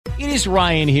It is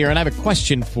Ryan here, and I have a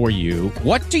question for you.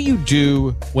 What do you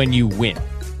do when you win?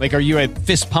 Like, are you a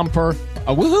fist pumper,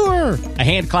 a woohooer, a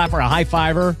hand clapper, a high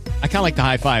fiver? I kind of like the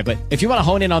high five, but if you want to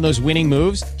hone in on those winning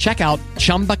moves, check out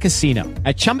Chumba Casino.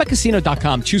 At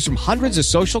ChumbaCasino.com, choose from hundreds of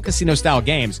social casino-style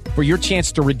games for your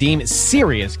chance to redeem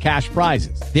serious cash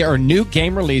prizes. There are new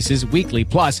game releases weekly,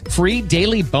 plus free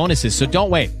daily bonuses. So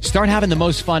don't wait. Start having the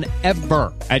most fun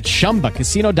ever at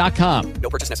ChumbaCasino.com.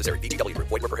 No purchase necessary. VGW Group.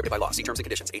 Void where prohibited by law. See terms and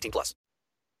conditions. 18 plus.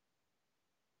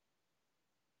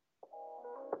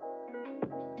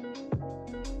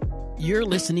 You're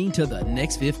listening to The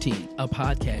Next 15, a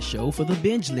podcast show for the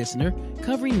binge listener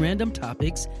covering random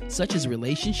topics such as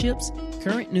relationships,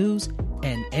 current news,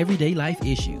 and everyday life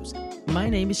issues. My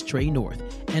name is Trey North,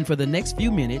 and for the next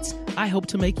few minutes, I hope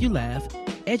to make you laugh,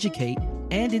 educate,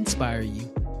 and inspire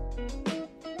you.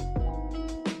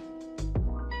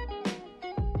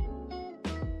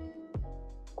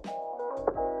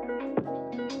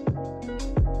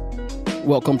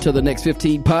 Welcome to the Next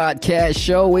 15 podcast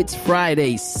show. It's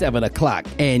Friday, 7 o'clock,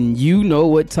 and you know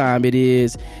what time it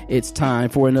is. It's time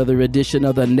for another edition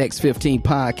of the Next 15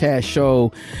 podcast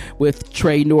show with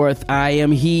Trey North. I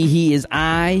am he is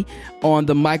I on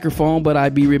the microphone, but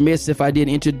I'd be remiss if I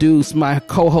didn't introduce my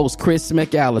co-host, Chris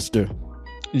McAllister.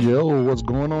 Yo, what's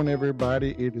going on,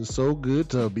 everybody? It is so good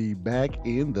to be back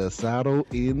in the saddle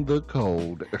in the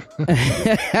cold.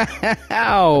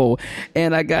 Ow.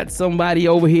 And I got somebody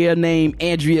over here named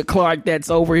Andrea Clark that's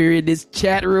over here in this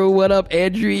chat room. What up,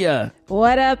 Andrea?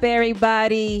 What up,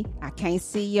 everybody? I can't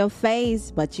see your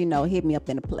face, but hit me up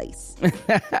in a place.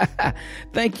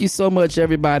 Thank you so much,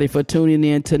 everybody, for tuning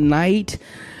in tonight.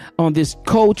 On this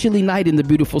cold, chilly night in the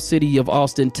beautiful city of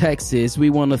Austin, Texas,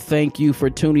 we want to thank you for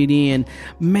tuning in.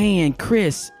 Man,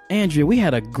 Chris, Andrea, we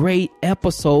had a great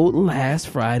episode last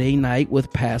Friday night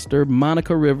with Pastor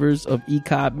Monica Rivers of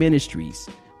ECOB Ministries.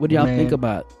 What do y'all think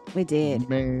about it? We did.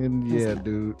 Man, yeah,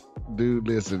 dude,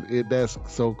 listen, that's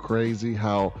so crazy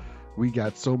how we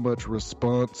got so much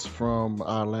response from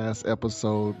our last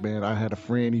episode. Man, I had a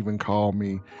friend even call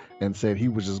me and said he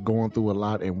was just going through a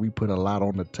lot, and we put a lot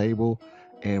on the table.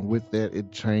 And with that,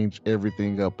 it changed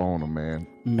everything up on him, man.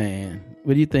 Man,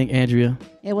 what do you think, Andrea?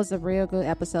 It was a real good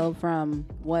episode from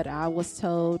what I was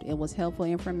told. It was helpful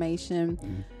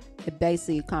information.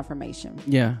 Basically confirmation.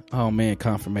 Yeah. Oh, man,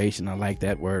 confirmation. I like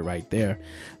that word right there.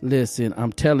 Listen,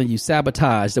 I'm telling you,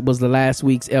 Sabotage. That was the last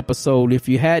week's episode. If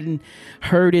you hadn't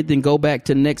heard it, then go back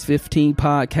to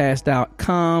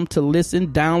next15podcast.com to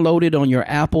listen. Download it on your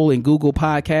Apple and Google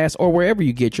podcasts or wherever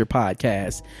you get your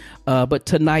podcasts. But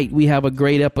tonight we have a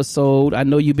great episode. I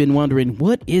know you've been wondering,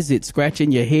 what is it?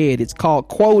 Scratching your head. It's called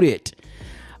Quote It.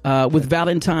 With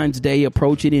Valentine's Day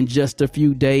approaching in just a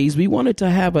few days, we wanted to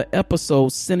have an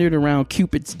episode centered around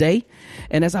Cupid's Day.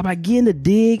 And as I began to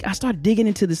dig, I started digging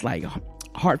into this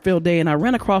heartfelt day, and I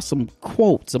ran across some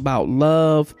quotes about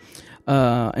love.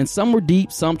 And some were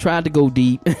deep, some tried to go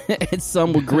deep, and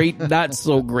some were great, not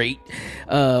so great.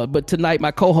 But tonight,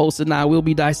 my co-host and I will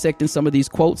be dissecting some of these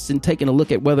quotes and taking a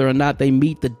look at whether or not they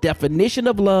meet the definition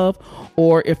of love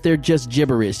or if they're just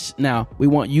gibberish. Now, we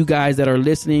want you guys that are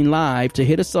listening live to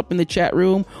hit us up in the chat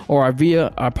room or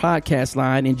via our podcast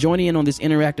line and join in on this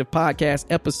interactive podcast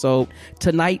episode.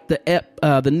 Tonight,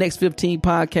 the Next 15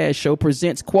 podcast show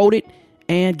presents Quote It.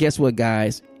 And guess what,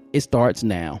 guys? It starts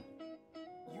now.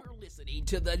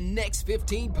 To the Next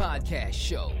 15 podcast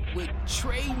show with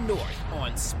Trey North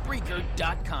on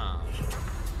Spreaker.com.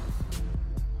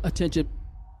 Attention.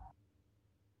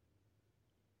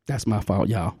 That's my fault,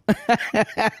 y'all.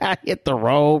 I hit the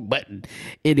wrong button.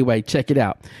 Anyway, check it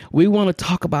out. We want to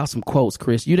talk about some quotes,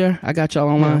 Chris. You there? I got y'all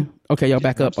online? Yeah. Okay, y'all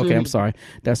back up. Okay, I'm sorry.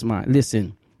 That's mine.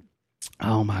 Listen.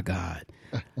 Oh, my God.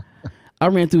 I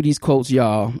ran through these quotes,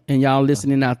 y'all, and y'all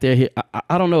listening out there.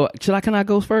 I don't know. Can I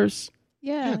go first?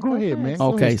 Yeah, go ahead, man.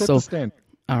 Okay, so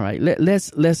all right,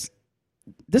 let's.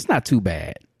 That's not too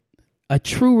bad. A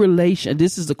true relation.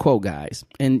 This is the quote, guys,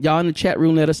 and y'all in the chat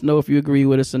room, let us know if you agree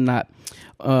with us or not,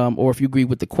 or if you agree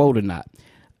with the quote or not.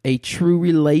 A true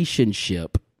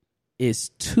relationship is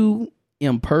two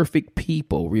imperfect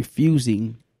people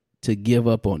refusing to give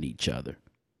up on each other.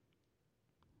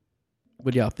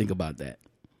 What do y'all think about that?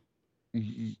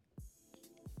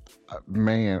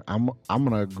 Man, I'm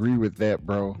gonna agree with that,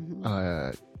 bro.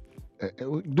 Do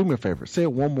me a favor, say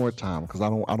it one more time because I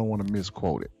don't want to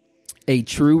misquote it. A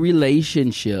true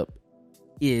relationship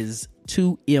is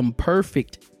two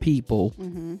imperfect people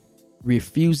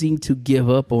refusing to give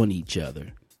up on each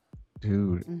other.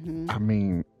 Dude, I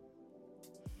mean,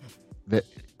 that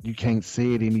you can't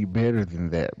say it any better than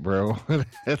that, bro.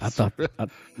 I thought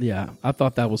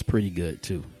that was pretty good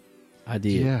too. I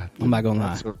did. Yeah, I'm not gonna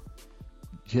lie.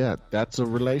 Yeah, that's a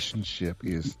relationship.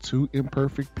 Is two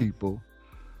imperfect people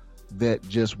that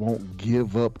just won't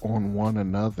give up on one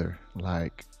another.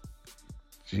 Like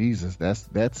Jesus,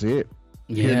 that's it.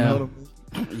 Yeah. You know what I mean?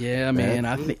 Yeah, man.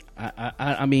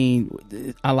 I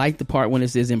mean, I like the part when it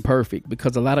says imperfect,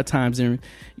 because a lot of times,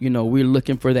 we're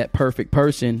looking for that perfect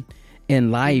person in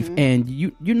life, and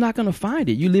you're not going to find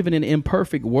it. You live in an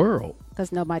imperfect world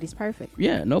because nobody's perfect.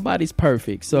 Yeah, nobody's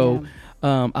perfect. So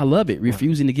I love it.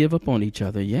 Refusing to give up on each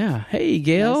other. Yeah. Hey,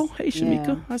 Gail. Hey, Shamika.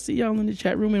 Yeah. I see y'all in the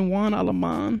chat room. And Juan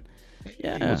Alaman.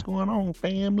 Yeah. Hey, what's going on,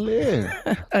 family?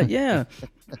 Yeah.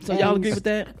 So y'all agree with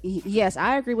that? Yes,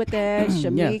 I agree with that.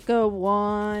 Shamika,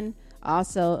 Juan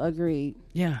also agreed.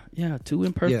 Yeah. Two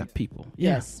imperfect people.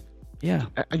 Yeah. Yes. Yeah.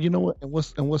 You know what?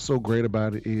 And what's so great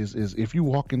about it is if you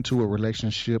walk into a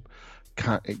relationship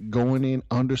going in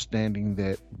understanding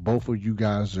that both of you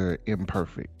guys are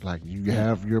imperfect, like you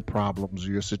have your problems,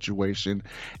 your situation,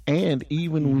 and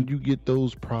even when you get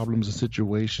those problems and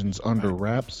situations under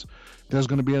wraps, there's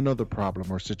going to be another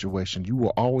problem or situation. You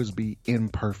will always be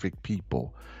imperfect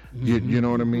people. You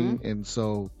know what I mean? And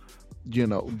so,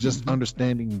 just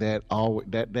understanding that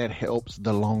that helps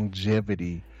the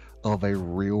longevity of a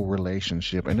real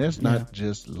relationship. And that's not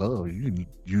just love. You can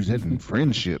use that in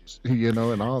friendships,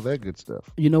 and all that good stuff.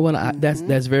 You know what?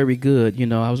 That's very good.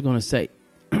 I was going to say,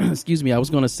 excuse me, I was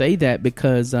going to say that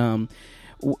because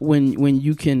when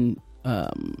you can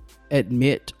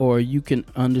admit, or you can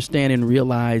understand and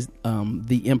realize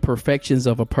the imperfections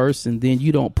of a person, then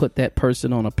you don't put that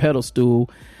person on a pedestal,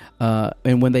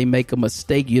 and when they make a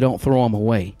mistake, you don't throw them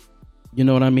away. You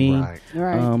know what I mean?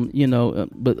 Right.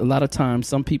 But a lot of times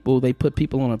some people, they put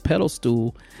people on a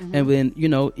pedestal, and then,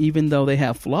 even though they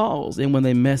have flaws, and when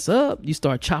they mess up, you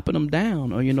start chopping them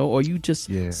down, or you just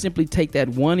simply take that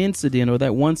one incident or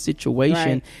that one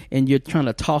situation and you're trying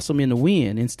to toss them in the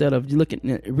wind instead of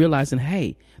realizing,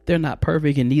 hey, they're not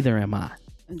perfect and neither am I.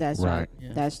 That's right. Yeah.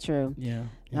 That's true. Yeah.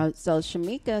 So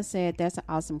Shamika said that's an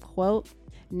awesome quote.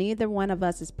 Neither one of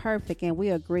us is perfect, and we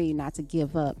agree not to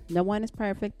give up. No one is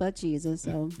perfect but Jesus,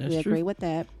 so we agree with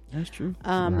that. That's true.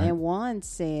 And Juan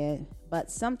said,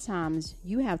 but sometimes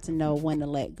you have to know when to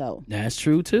let go. That's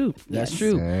true, too. That's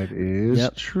true. That is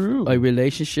true. A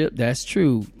relationship, that's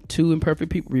true. Two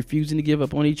imperfect people refusing to give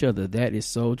up on each other. That is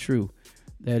so true.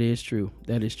 That is true.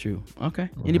 That is true. Okay.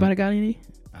 Anybody got any?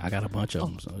 I got a bunch of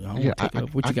them, so I don't pick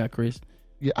up. What you got, Chris?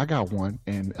 Yeah, I got one,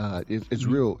 and it's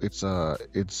real. It's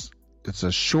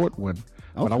a short one,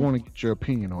 but I want to get your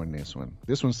opinion on this one.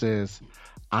 This one says,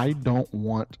 I don't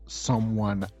want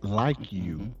someone like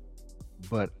you,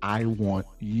 but I want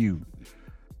you.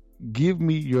 Give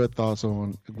me your thoughts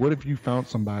on, what if you found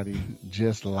somebody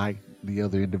just like the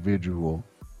other individual?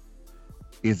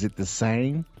 Is it the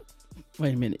same?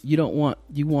 Wait a minute. You want...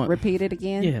 Repeat it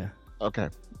again? Yeah. Okay.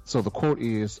 So the quote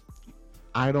is,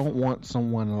 I don't want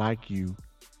someone like you,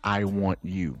 I want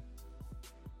you.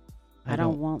 I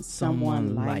don't want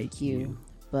someone like you,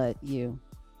 but you.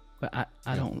 But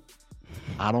I don't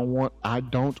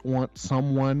want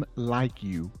someone like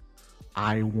you.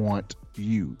 I want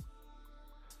you.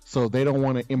 So they don't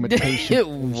want an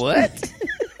imitation. What?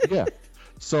 Yeah.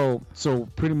 So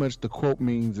pretty much the quote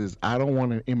means is, I don't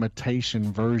want an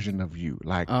imitation version of you.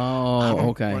 Like,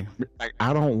 okay.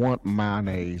 I don't want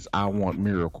mayonnaise. I want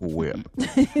Miracle Whip.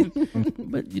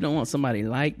 But you don't want somebody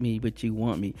like me, but you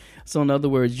want me. So in other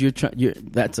words,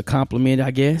 that's a compliment,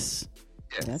 I guess.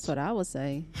 Yes. That's what I would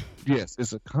say. Yes,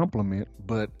 it's a compliment,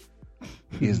 but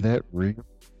is that real?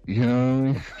 You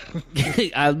know what I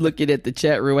mean? I'm looking at the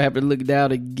chat room. I have to look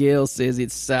down, and Gail says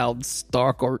it sounds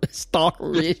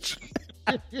stalkerish.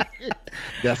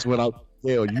 That's what I'll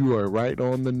tell you. Are right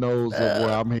on the nose of where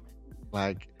I'm heading.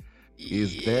 Like,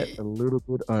 is that a little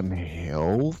bit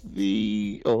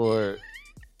unhealthy, or?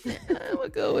 I'm gonna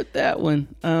go with that one.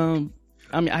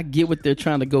 I get what they're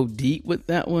trying to go deep with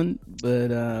that one,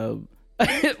 but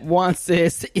Juan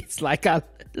says it's like I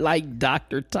like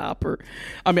Dr. Topper.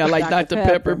 I like Dr.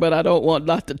 Pepper, but I don't want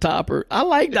Dr. Topper. I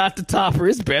like Dr. Topper.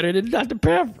 It's better than Dr.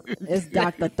 Pepper. It's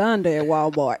Dr. Thunder at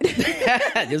Walmart.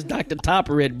 It's Dr.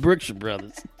 Topper at Brookshire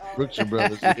Brothers. Brookshire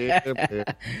Brothers. Yeah.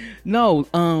 No,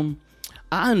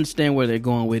 I understand where they're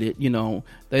going with it.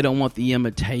 They don't want the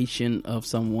imitation of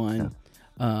someone.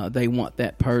 They want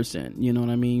that person. You know what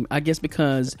I mean? I guess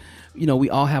because, we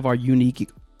all have our unique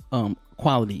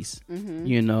qualities,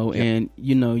 and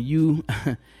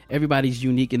everybody's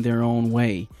unique in their own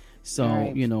way.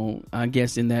 So, I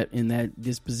guess in that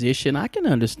disposition, I can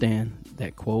understand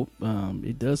that quote.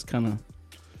 It does kind of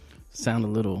sound a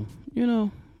little,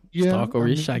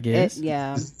 stalkerish, I guess.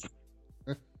 Yeah.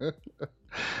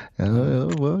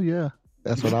 Well, yeah.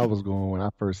 That's what I was going when I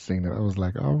first seen it. I was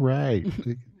like, all right.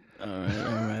 All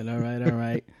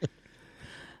right.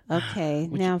 Okay,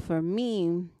 now for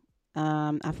me,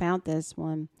 I found this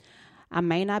one. I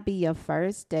may not be your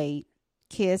first date,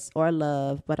 kiss, or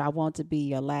love, but I want to be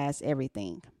your last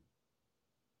everything.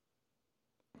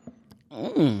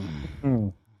 I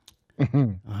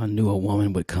knew a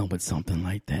woman would come with something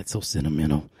like that, so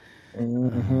sentimental.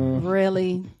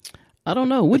 Really? I don't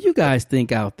know. What do you guys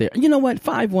think out there? You know what?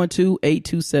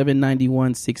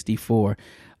 512-827-9164.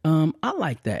 I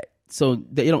like that. So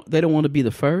they don't want to be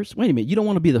the first. Wait a minute. You don't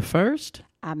want to be the first?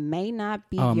 I may not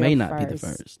be Be the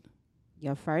first.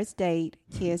 Your first date,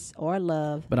 kiss, or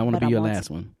love. But I want to be your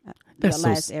last one. Your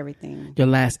last everything. Your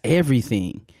last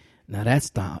everything. Now that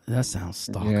sounds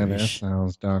stalkerish. Yeah, that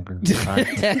sounds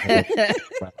stalkerish.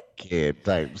 Kid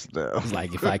type stuff. It's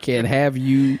like, if I can't have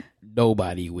you,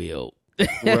 nobody will.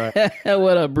 Right.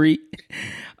 What up, Bree?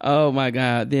 Oh my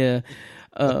God, yeah.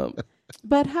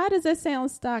 But how does that sound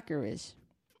stalkerish?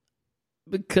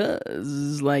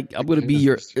 Because like I'm gonna be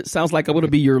your. It sounds like I'm gonna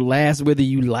be your last, whether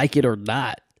you like it or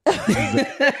not. That's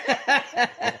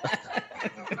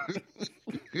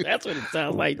what it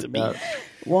sounds like to me.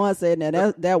 Juan said,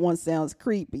 "Now that one sounds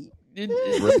creepy."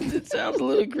 It sounds a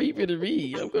little creepy to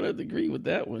me. I'm gonna have to agree with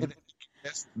that one.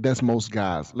 That's most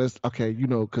guys.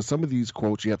 Because some of these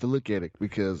quotes you have to look at it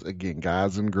because again,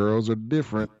 guys and girls are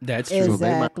different. That's true.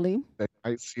 Exactly. They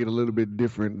might see it a little bit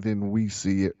different than we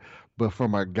see it. But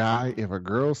from a guy, if a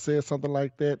girl says something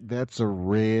like that, that's a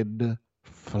red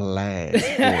flag.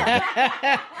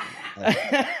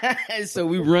 So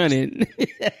we running.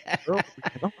 Girl,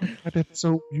 oh my God, that's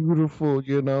so beautiful,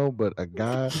 But a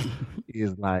guy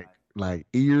is like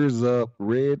ears up,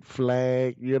 red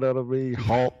flag, you know what I mean?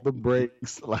 Halt the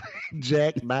brakes, like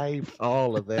jackknife,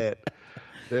 all of that.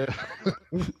 Yeah.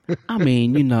 I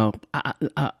mean, no,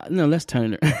 let's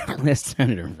turn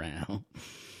it around.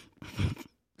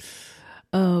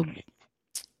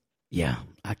 Yeah,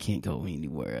 I can't go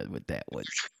anywhere with that one.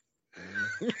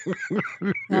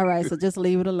 All right, so just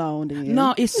leave it alone then.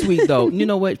 No, it's sweet though. You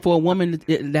know what? For a woman,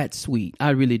 that's sweet.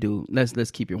 I really do.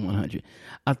 Let's keep it 100.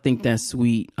 I think that's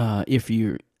sweet. If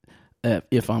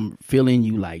I'm feeling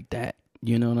you like that,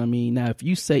 you know what I mean. Now, if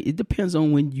you say, it depends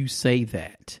on when you say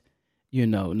that.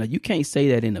 Now you can't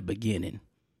say that in the beginning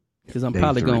because I'm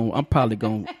probably going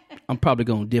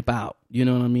to dip out. You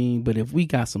know what I mean. But if we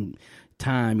got some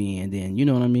time in, then you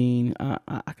know what I mean.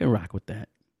 I can rock with that.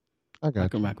 I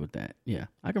can rock with that. Yeah,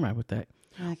 I can rock with that.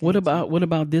 What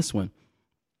about this one?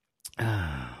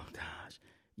 Oh gosh,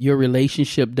 your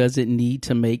relationship doesn't need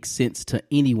to make sense to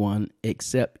anyone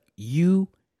except you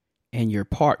and your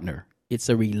partner. It's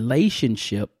a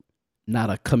relationship, not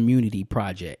a community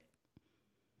project.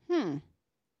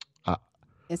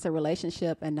 It's a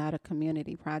relationship and not a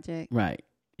community project. Right.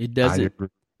 It doesn't.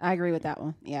 I agree with that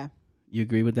one. Yeah. You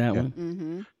agree with that one?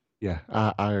 Mm-hmm. Yeah,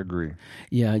 I agree.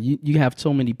 Yeah, you have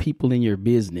so many people in your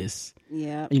business.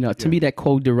 Yeah. To me, that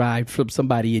quote derived from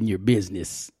somebody in your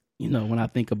business, when I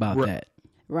think about that.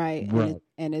 Right.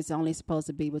 And it's only supposed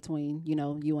to be between,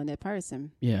 you and that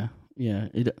person. Yeah. Yeah.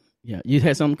 You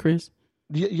had something, Chris?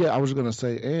 Yeah, I was gonna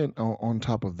say, and on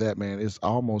top of that, man, it's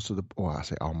almost I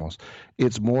say almost.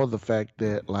 It's more the fact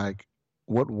that like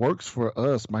what works for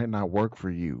us might not work for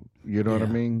you. You know what I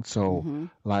mean? So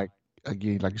like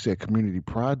again, like you said, community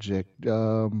project.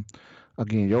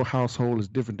 Again, your household is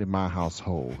different than my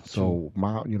household. So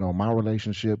my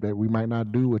relationship that we might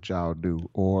not do what y'all do,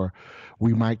 or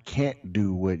we might can't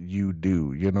do what you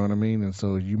do. You know what I mean? And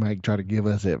so you might try to give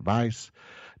us advice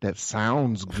that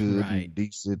sounds good and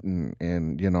decent and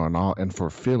and all and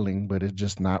fulfilling, but it's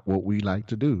just not what we like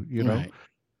to do. Right.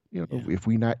 If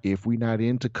we not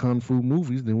into kung fu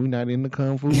movies, then we're not into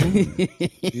kung fu movies.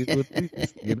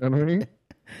 You know what I mean?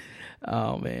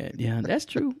 Oh man, yeah, that's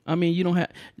true. I mean, you don't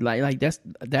have like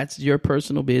that's your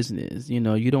personal business. You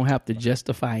don't have to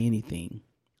justify anything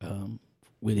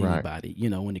with anybody.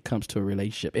 When it comes to a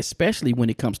relationship, especially when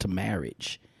it comes to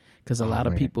marriage, because a lot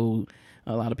of people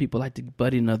like to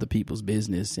butt in other people's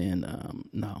business, and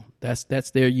no,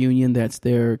 that's their union, that's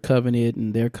their covenant,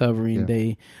 and their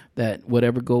covering. That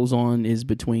whatever goes on is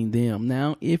between them.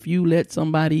 Now, if you let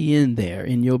somebody in there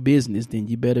in your business, then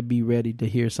you better be ready to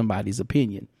hear somebody's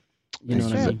opinion. You know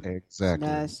what I mean? Exactly.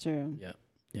 That's true.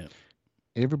 Yeah.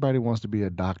 Everybody wants to be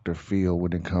a Dr. Phil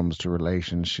when it comes to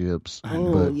relationships.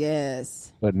 Oh,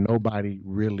 yes. But nobody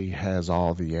really has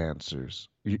all the answers.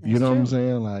 You know what I'm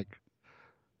saying? Like,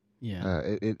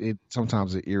 it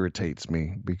sometimes it irritates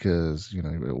me because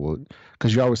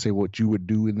because you always say what you would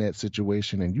do in that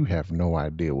situation, and you have no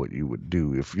idea what you would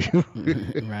do if you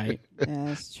right.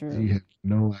 That's true. You have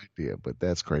no idea, but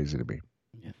that's crazy to me.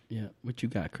 Yeah. What you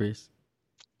got, Chris?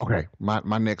 Okay,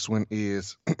 my next one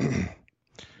is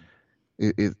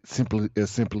it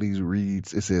simply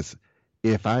reads. It says,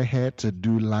 "If I had to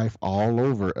do life all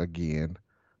over again,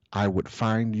 I would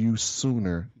find you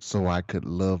sooner so I could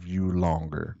love you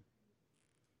longer."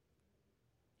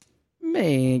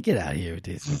 Man, get out of here with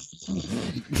this.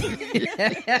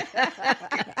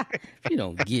 You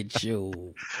don't get your.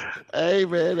 Hey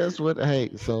man, that's what.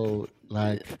 Hey, so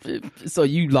like, So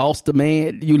you lost a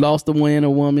man, you lost a man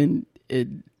or woman.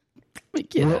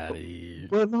 Get Well- out of here.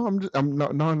 well, no,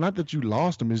 I'm not that you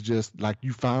lost them. It's just like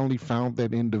you finally found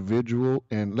that individual,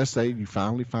 and let's say you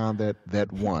finally found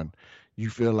that one. You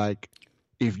feel like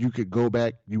if you could go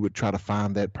back, you would try to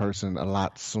find that person a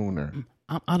lot sooner.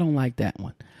 I don't like that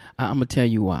one. I'm gonna tell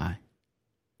you why.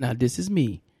 Now this is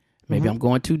me. Maybe I'm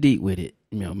going too deep with it.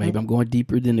 Maybe I'm going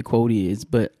deeper than the quote is.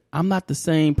 But I'm not the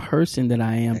same person that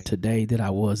I am today that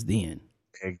I was then.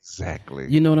 Exactly.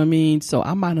 You know what I mean? So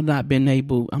I might have not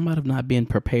been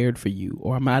prepared for you,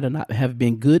 or I might have not have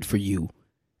been good for you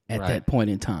at that point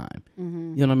in time. You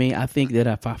know what I mean? I think that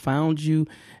if I found you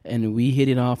and we hit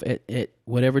it off at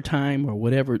whatever time or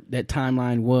whatever that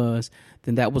timeline was,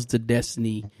 then that was the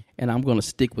destiny, and I'm going to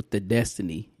stick with the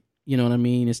destiny. You know what I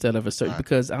mean? Instead of a search,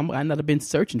 because I might not have been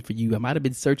searching for you. I might have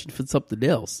been searching for something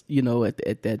else,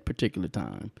 at that particular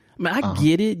time. I mean, I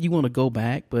get it. You want to go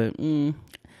back, but I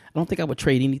don't think I would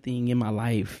trade anything in my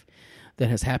life that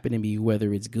has happened to me,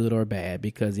 whether it's good or bad,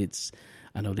 because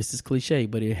I know this is cliche,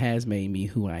 but it has made me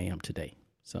who I am today.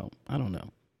 So I don't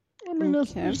know. I mean,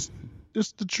 that's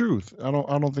just the truth. I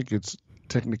don't think it's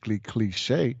technically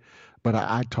cliche, but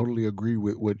I totally agree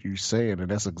with what you're saying,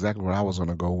 and that's exactly what I was going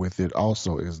to go with it.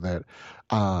 Also, is that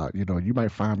you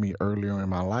might find me earlier in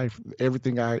my life.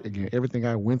 Everything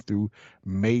I went through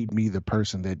made me the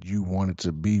person that you wanted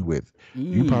to be with.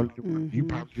 You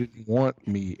probably didn't want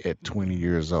me at 20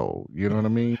 years old. You know what I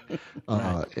mean?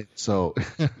 So,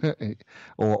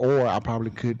 or I probably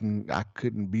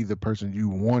couldn't be the person you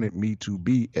wanted me to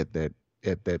be at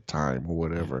that time or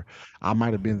whatever. I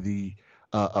might have been the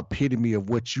epitome of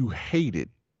what you hated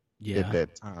at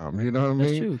that time. You know what I mean?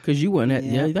 That's true. Because you weren't at,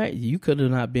 you could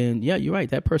have not been, you're right.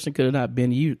 That person could have not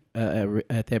been you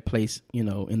at that place,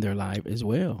 in their life as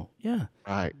well. Yeah.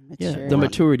 Right. Yeah. The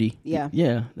maturity. Yeah.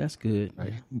 Yeah. That's good.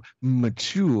 Right.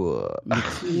 Mature.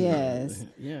 Yes.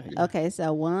 Yeah. Okay,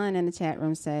 so one in the chat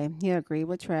room say he agreed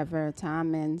with Trevor.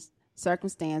 Time and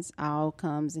circumstance all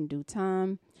comes in due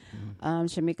time.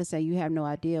 Shamika said you have no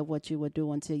idea what you would do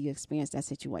until you experience that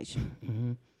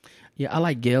situation. Yeah, I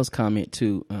like Gail's comment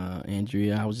too,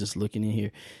 Andrea. I was just looking in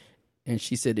here, and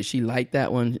she said that she liked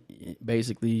that one.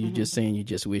 Basically, you're just saying you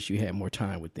just wish you had more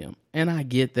time with them, and I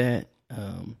get that.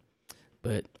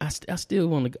 But I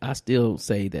still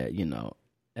say that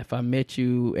if I met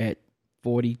you at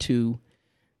 42,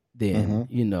 then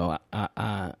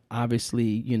I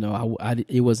obviously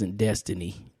it wasn't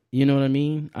destiny. You know what I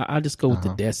mean? I just go with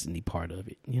the destiny part of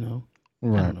it,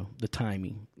 Right. I don't know. The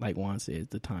timing, like Juan says,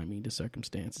 the timing, the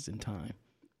circumstances and time.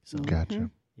 So,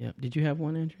 Gotcha. Yeah. Did you have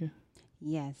one, Andrea?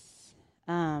 Yes.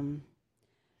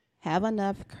 Have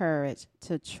enough courage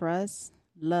to trust,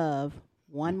 love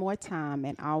one more time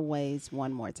and always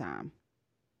one more time.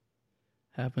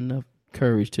 Have enough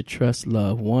courage to trust,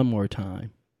 love one more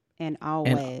time. And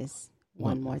always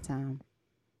one more time.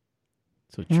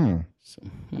 So,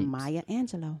 Maya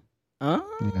Angelou. Oh,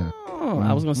 Yeah.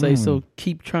 I was going to say, so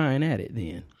keep trying at it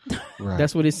then. Right.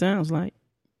 That's what it sounds like.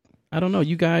 I don't know.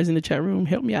 You guys in the chat room,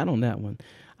 help me out on that one.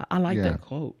 I like that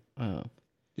quote.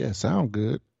 Yeah, sound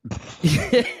good.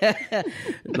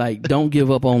 Like, don't give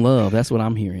up on love. That's what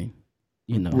I'm hearing.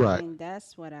 Right. I mean,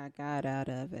 that's what I got out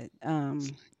of it.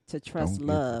 To trust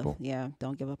love. Yeah,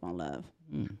 don't give up on love.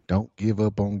 Don't give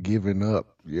up on giving up.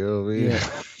 You know what I mean? Yeah.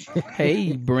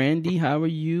 Hey, Brandy, how are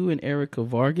you? And Erica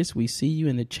Vargas, we see you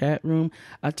in the chat room.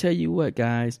 I tell you what,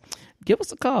 guys, give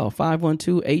us a call,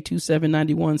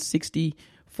 512-827-9164.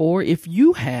 If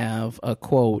you have a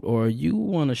quote or you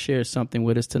want to share something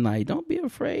with us tonight, don't be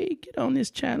afraid. Get on this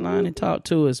chat line and talk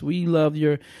to us. We love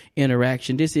your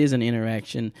interaction. This is an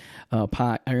interactive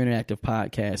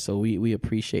podcast, so we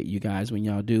appreciate you guys when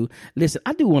y'all do. Listen,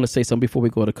 I do want to say something before we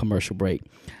go to commercial break.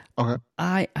 Okay.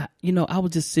 I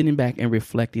was just sitting back and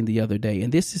reflecting the other day,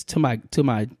 and this is to my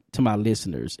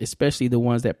listeners, especially the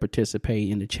ones that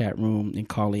participate in the chat room and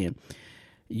call in.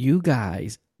 You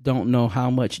guys don't know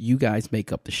how much you guys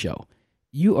make up the show.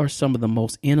 You are some of the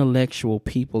most intellectual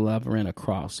people I've ran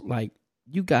across. Like,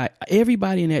 you got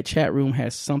everybody in that chat room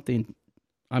has something,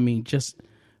 just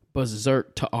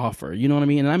berserk to offer. You know what I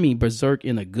mean? And I mean berserk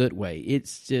in a good way.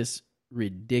 It's just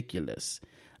ridiculous.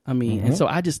 I mean, and so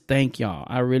I just thank y'all.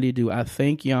 I really do. I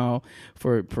thank y'all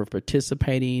for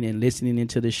participating and listening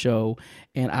into the show.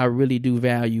 And I really do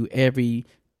value every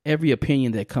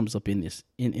opinion that comes up in this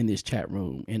chat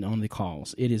room and on the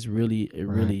calls. It is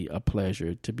really a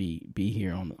pleasure to be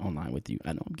here online with you.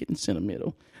 I know I'm getting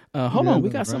sentimental. Hold on, we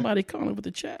got somebody calling with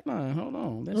the chat line. Hold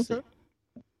on, let's see.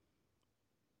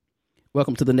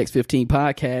 Welcome to the Next 15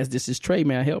 podcast. This is Trey.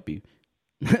 May I help you?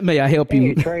 May I help you?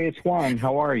 Hey, Trey, it's Juan.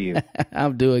 How are you?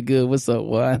 I'm doing good. What's up,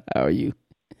 Juan? How are you?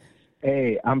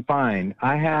 Hey, I'm fine.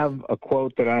 I have a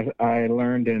quote that I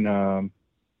learned in a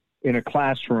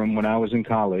classroom when I was in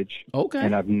college. Okay.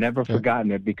 And I've never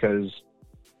forgotten it because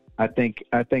I think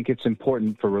it's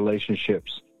important for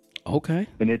relationships. Okay.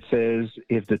 And it says,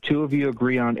 if the two of you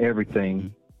agree on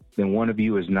everything, then one of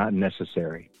you is not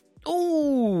necessary.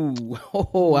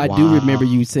 I do remember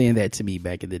you saying that to me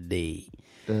back in the day.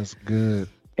 That's good.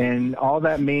 And all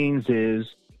that means is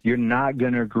you're not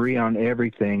going to agree on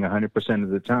everything 100% of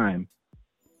the time.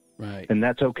 Right. And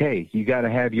that's okay. You got to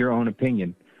have your own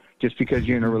opinion. Just because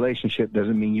you're in a relationship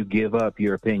doesn't mean you give up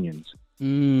your opinions.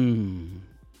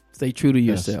 Stay true to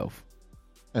yourself.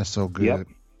 That's so good. Yep.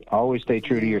 Always stay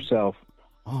true to yourself.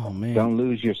 Oh, man. Don't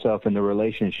lose yourself in the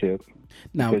relationship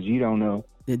because you don't know.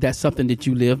 That's something that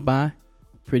you live by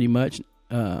pretty much?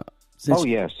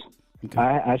 Yes. Okay.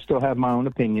 I still have my own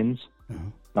opinions.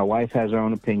 My wife has her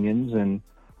own opinions. And,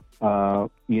 9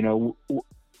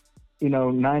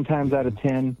 times out of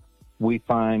 10, we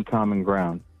find common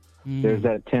ground. There's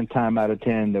that 10th time out of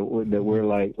 10 that we're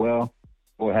like, well,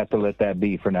 we'll have to let that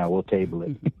be for now. We'll table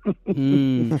it.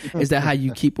 Is that how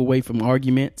you keep away from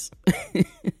arguments?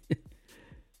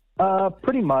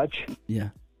 Pretty much. Yeah.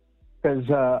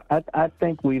 Because I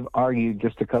think we've argued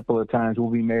just a couple of times. We'll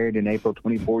be married in April,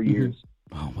 24 years.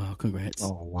 Oh, wow. Congrats.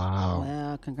 Oh, wow.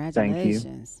 Well,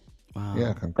 congratulations. Thank you. Wow.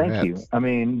 Yeah, congrats. Thank you. I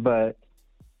mean, but,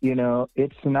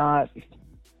 it's not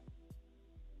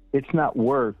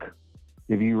work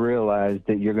if you realize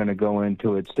that you're going to go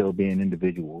into it still being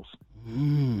individuals.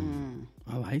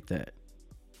 I like that.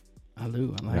 I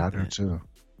do. I like that. I do too.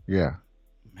 Yeah.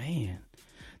 Man,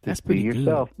 that's Just pretty be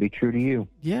yourself. Good. Be true to you.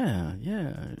 Yeah.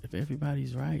 If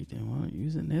everybody's right, then why don't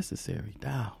use it necessary?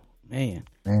 Wow, man.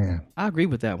 I agree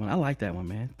with that one. I like that one,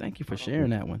 man. Thank you for sharing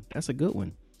that one. That's a good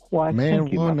one. Why, man,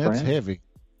 thank you, one my that's friend. heavy.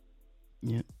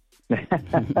 Yeah.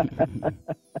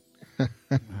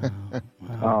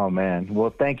 Oh, man.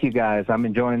 Well, thank you, guys. I'm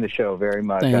enjoying the show very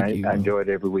much. I enjoy it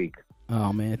every week.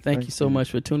 Oh, man. Thank you so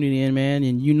much for tuning in, man.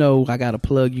 And I got to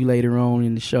plug you later on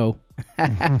in the show.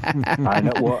 I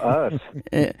know. Well, us.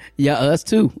 Yeah, us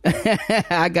too.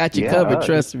 I got you covered. Us.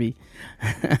 Trust me.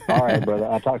 All right, brother.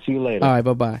 I'll talk to you later. All right.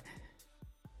 Bye-bye.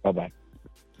 Bye-bye.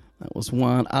 That was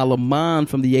Juan Alaman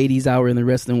from the 80s Hour in the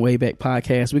Wrestling Wayback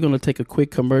Podcast. We're going to take a quick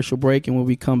commercial break, and when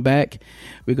we come back,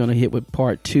 we're going to hit with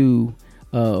part 2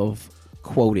 of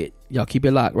Quoted. Y'all keep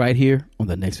it locked right here on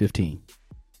the Next 15.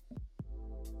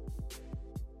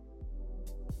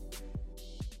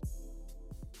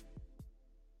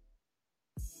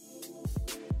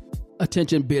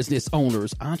 Attention business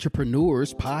owners,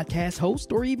 entrepreneurs, podcast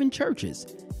hosts, or even churches.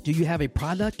 Do you have a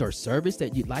product or service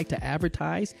that you'd like to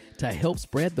advertise to help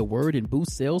spread the word and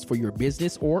boost sales for your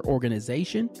business or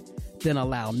organization? Then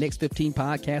allow Next 15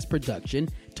 Podcast Production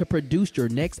to produce your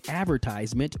next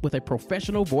advertisement with a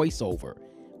professional voiceover.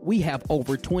 We have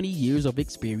over 20 years of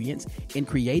experience in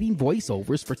creating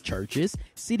voiceovers for churches,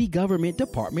 city government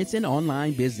departments, and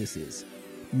online businesses.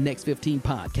 Next 15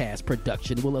 Podcast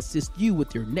Production will assist you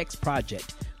with your next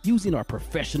project using our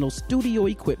professional studio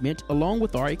equipment along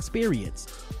with our experience.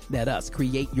 Let us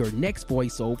create your next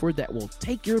voiceover that will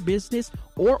take your business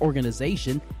or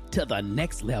organization to the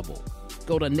next level.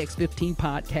 Go to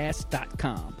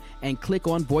next15podcast.com and click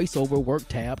on Voiceover Work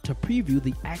tab to preview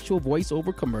the actual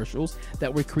voiceover commercials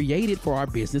that were created for our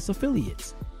business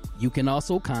affiliates. You can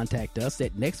also contact us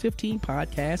at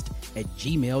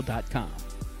next15podcast@gmail.com.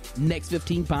 Next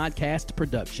 15 Podcast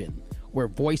Production, where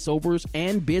voiceovers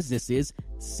and businesses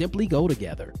simply go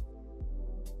together.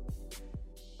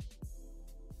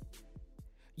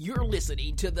 You're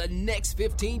listening to the Next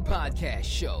 15 Podcast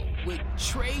Show with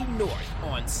Trey North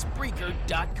on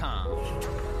Spreaker.com.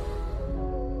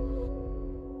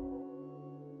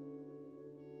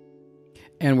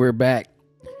 And we're back.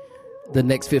 The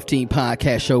Next 15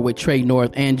 Podcast Show with Trey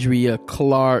North, Andrea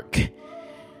Clark,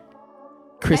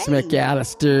 Chris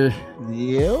McAllister.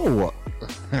 Yo.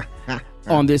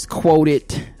 On this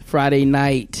Quoted Friday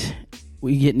night,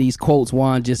 we getting these quotes.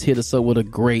 Juan just hit us up with a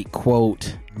great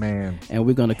quote. Man. And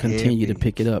we're going to continue to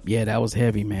pick it up. Yeah, that was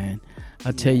heavy, man.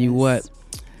 I'll tell you what.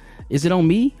 Is it on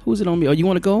me? Who's it on me? Oh, you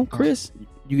want to go, Chris?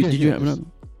 Did you have another?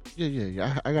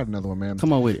 Yeah. I got another one, man.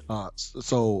 Come on with it.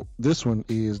 So this one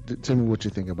is. Tell me what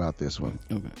you think about this one.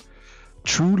 Okay.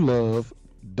 True love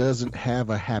doesn't have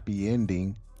a happy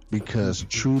ending because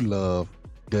true love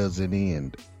doesn't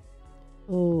end.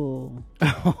 Oh.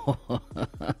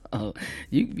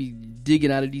 You be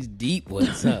digging out of these deep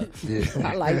ones, huh? Yeah.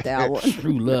 I like that one.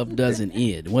 True love doesn't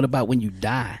end. What about when you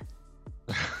die?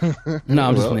 No,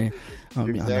 I'm just playing.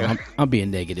 I'm being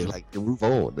negative. Like you move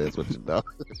on. That's what you know.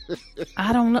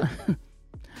 I don't know.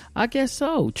 I guess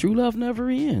so. True love never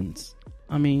ends.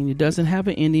 I mean, it doesn't have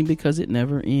an ending because it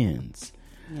never ends.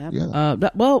 Yep. Yeah.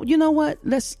 Well, you know what?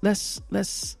 Let's.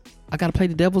 I gotta play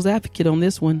the devil's advocate on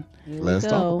this one. Let's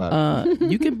talk about it.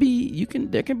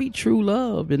 There can be true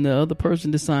love, and the other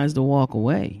person decides to walk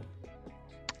away,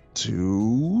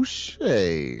 Touche.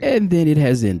 and then it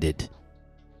has ended.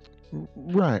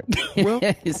 Right. Well,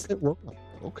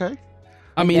 okay.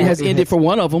 I mean, it has ended for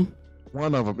one of them.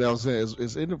 One of them. I was saying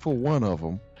it's ended for one of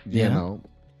them. You know,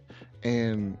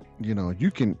 and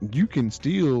you can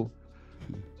still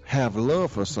have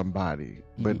love for somebody,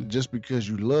 but just because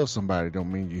you love somebody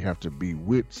don't mean you have to be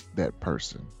with that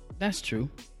person. That's true.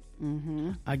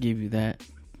 Mm-hmm. I give you that.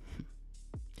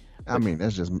 I mean,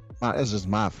 that's just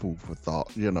my food for thought.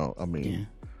 Yeah.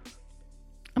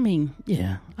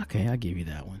 Okay, I give you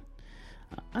that one.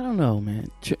 I don't know, man.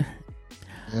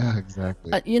 Yeah,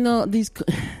 exactly. These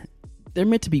they're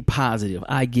meant to be positive.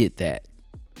 I get that,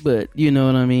 but you know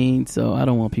what I mean. So I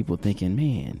don't want people thinking,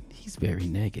 man, he's very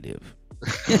negative.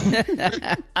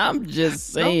 I'm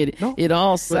just saying it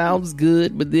all sounds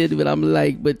good, but I'm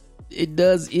like, but it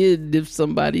does end if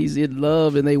somebody's in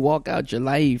love and they walk out your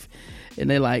life and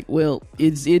they're like, well,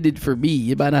 it's ended for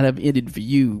me. It might not have ended for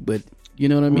you, but you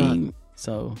know what I mean?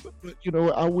 So, but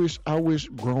I wish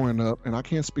growing up, and I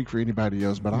can't speak for anybody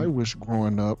else, but I wish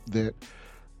growing up that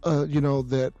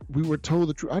that we were told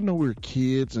the truth. I know we're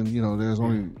kids and, there's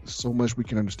only so much we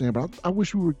can understand, but I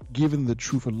wish we were given the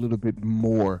truth a little bit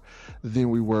more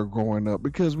than we were growing up,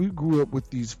 because we grew up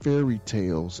with these fairy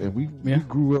tales and we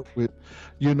grew up with,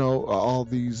 all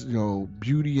these,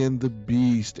 Beauty and the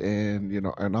Beast and,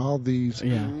 and all these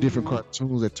different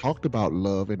cartoons that talked about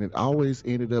love, and it always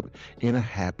ended up in a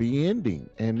happy ending.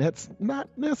 And that's not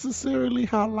necessarily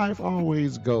how life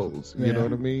always goes. You know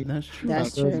what I mean? That's true.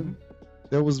 That's true.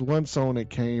 There was one song that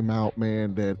came out,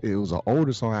 man, that it was an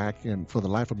older song. I for the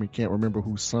life of me, can't remember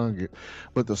who sung it.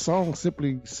 But the song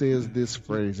simply says this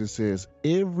phrase. It says,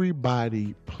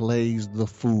 everybody plays the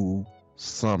fool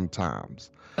sometimes.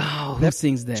 Oh, who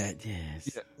sings that?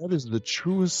 Yes. Yeah, that is the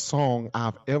truest song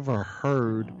I've ever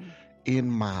heard in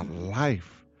my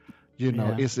life.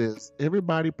 It says,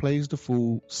 everybody plays the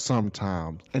fool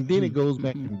sometimes. And then it goes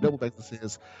back and double back and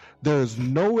says, there's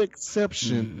no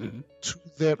exception to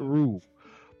that rule.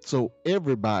 So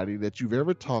everybody that you've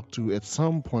ever talked to at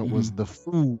some point was the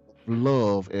fool of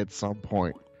love at some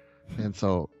point. And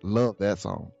so love that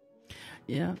song.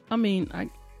 Yeah. I mean,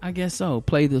 I guess so.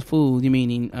 Play the fool. You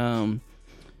meaning,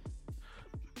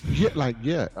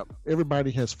 everybody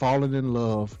has fallen in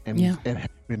love and have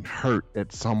been hurt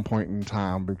at some point in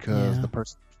time because the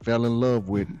person you fell in love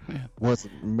with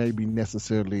wasn't maybe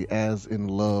necessarily as in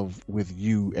love with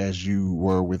you as you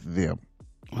were with them.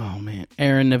 Oh man,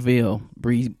 Aaron Neville,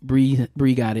 Bree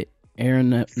got it.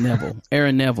 Aaron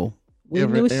Neville. We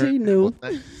knew she knew.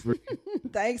 Well,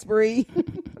 Thanks, Bree.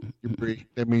 Bree.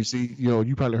 That means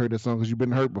you probably heard that song because you've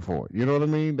been hurt before. You know what I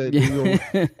mean?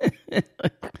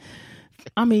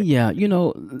 I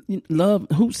mean, love.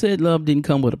 Who said love didn't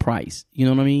come with a price? You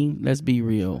know what I mean? Let's be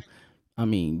real. I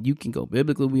mean, you can go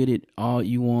biblical with it all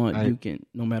you want. You can,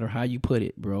 no matter how you put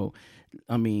it, bro.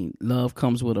 I mean, love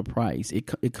comes with a price.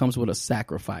 It comes with a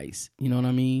sacrifice. You know what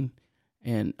I mean?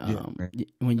 And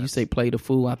when you say play the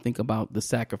fool, I think about the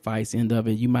sacrifice end of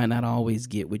it. You might not always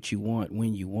get what you want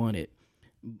when you want it,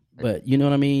 but you know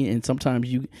what I mean. And sometimes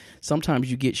you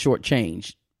get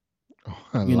shortchanged.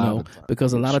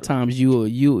 Because a lot of times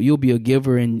you'll be a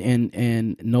giver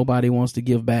and nobody wants to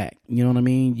give back. You know what I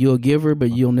mean? You're a giver,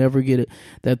 but you'll never get it.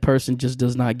 That person just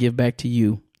does not give back to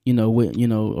you.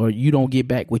 Or you don't get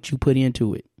back what you put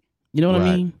into it. You know what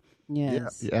I mean?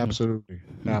 Yes. Yeah, absolutely.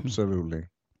 Absolutely.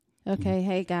 Okay.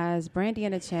 Hey guys, Brandy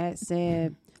in the chat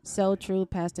said, so true,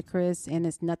 Pastor Chris, and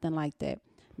it's nothing like that.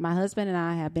 My husband and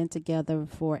I have been together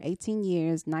for 18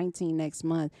 years, 19 next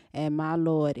month, and my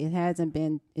Lord, it hasn't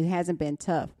been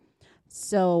tough.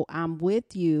 So I'm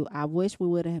with you. I wish we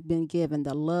would have been given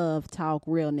the love, talk,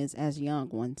 realness as young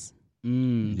ones.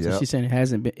 So she's saying it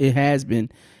has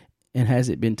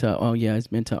it been tough? Oh yeah, it's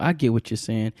been tough. I get what you're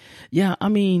saying. Yeah, I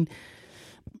mean,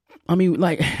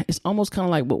 like it's almost kind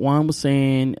of like what Juan was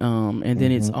saying, and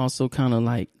then it's also kind of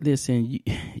like, listen,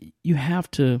 you have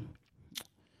to.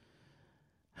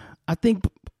 I think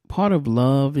part of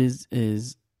love is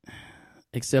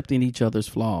accepting each other's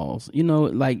flaws. You know,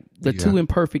 like the two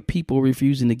imperfect people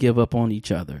refusing to give up on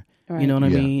each other. Right. You know what I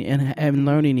mean? And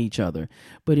learning each other.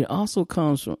 But it also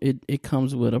comes from it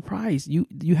comes with a price.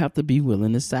 You have to be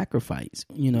willing to sacrifice,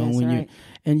 you know,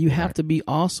 you have to be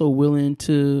also willing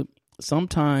to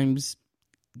sometimes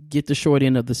get the short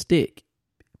end of the stick,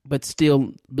 but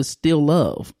still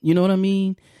love. You know what I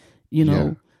mean? You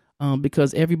know,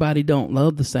 because everybody don't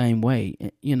love the same way.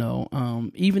 You know,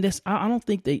 even this, I don't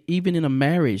think even in a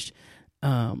marriage,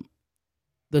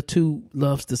 the two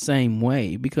loves the same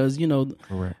way, because, you know,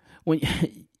 correct. When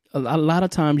a lot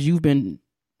of times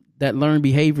that learned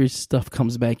behavior stuff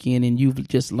comes back in, and you've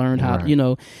just learned how, you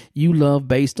know, you love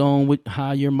based on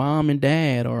how your mom and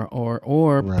dad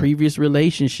or previous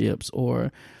relationships,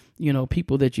 or, you know,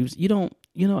 people that you don't,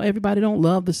 you know, everybody don't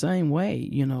love the same way,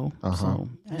 you know. So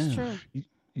that's true.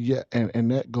 Yeah,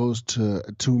 and that goes to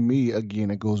me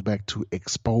again. It goes back to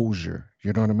exposure.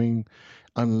 You know what I mean?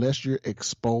 Unless you're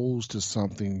exposed to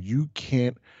something, you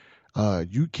can't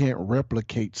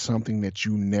replicate something that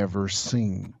you never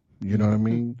seen. You know what I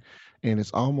mean? And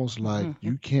it's almost like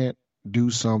you can't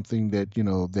do something that, you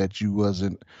know, that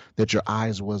your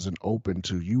eyes wasn't open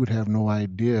to. You would have no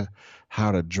idea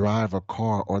how to drive a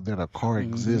car, or that a car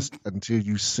exists, until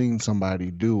you seen somebody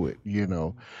do it, you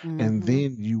know. And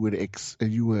then you would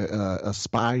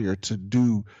aspire to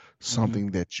do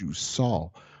something that you saw.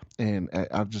 And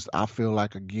I feel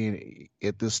like, again,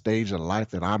 at this stage of life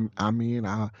that I'm in,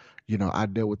 I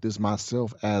dealt with this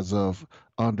myself, as of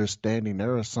understanding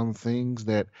there are some things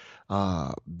that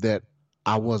I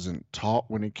wasn't taught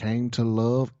when it came to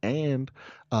love, and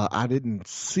I didn't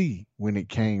see when it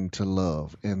came to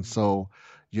love. And so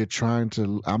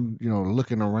I'm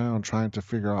looking around trying to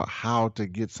figure out how to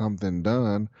get something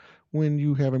done when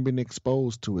you haven't been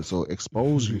exposed to it. So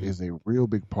exposure is a real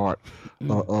big part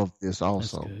of this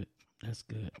also. That's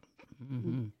good.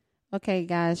 Okay,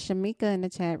 guys. Shamika in the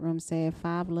chat room said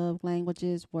 5 love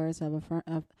languages: words of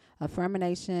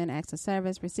affirmation, acts of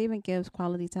service, receiving gifts,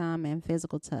 quality time, and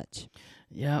physical touch.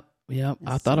 Yep.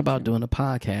 I thought about doing a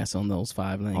podcast on those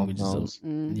 5 languages. We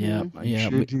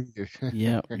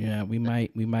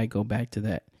might go back to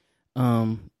that.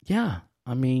 I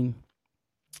mean,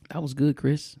 that was good,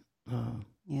 Chris.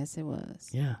 Yes, it was.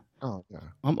 Yeah. Oh, yeah.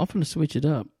 I'm going to switch it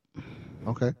up.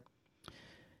 Okay.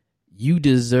 You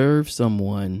deserve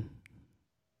someone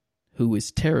who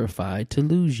is terrified to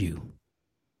lose you.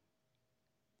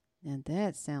 Now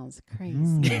that sounds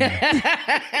crazy.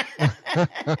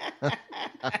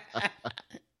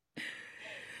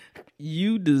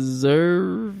 You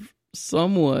deserve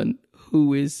someone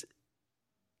who is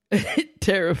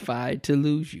terrified to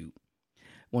lose you.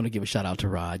 Want to give a shout out to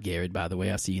Rod Garrett, by the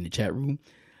way. I see you in the chat room.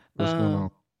 What's going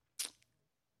on?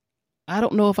 I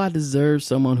don't know if I deserve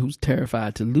someone who's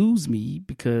terrified to lose me,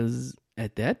 because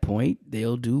at that point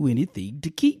they'll do anything to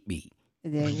keep me.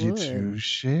 They would.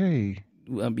 Touche. I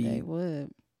mean, they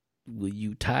would. Will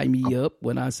you tie me up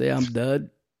when I say I'm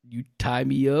done? You tie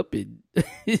me up, and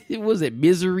was it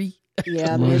misery?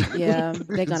 Yeah,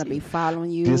 they're gonna be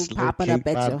following you, popping up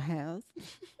at your house.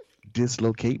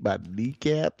 Dislocate my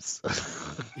kneecaps.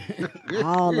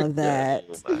 All of that.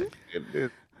 Oh my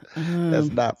goodness.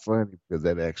 That's not funny, because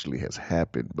that actually has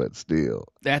happened, but still.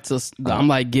 I'm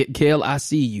like, Kel, I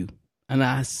see you. And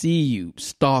I see you,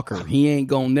 stalker. He ain't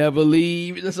gonna never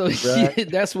leave. So right.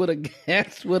 That's what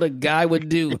a guy would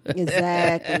do.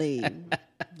 Exactly.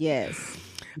 Yes.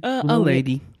 A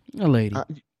lady.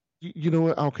 You know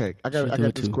what? Okay, I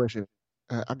got this question.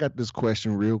 I got this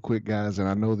question real quick, guys, and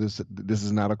I know this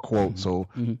is not a quote, so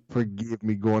forgive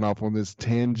me going off on this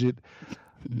tangent.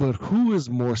 But who is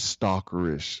more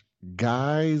stalkerish,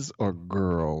 guys or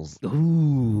girls?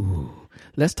 Ooh,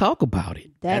 let's talk about it.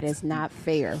 That is not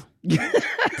fair.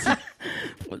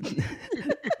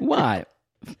 Why?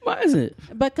 Why is it?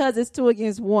 Because it's 2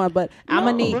 against 1. But I'm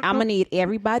gonna need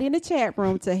everybody in the chat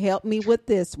room to help me with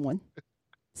this one.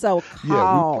 So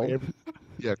call.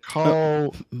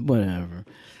 Call. Whatever.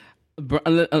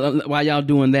 While y'all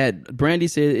doing that, Brandy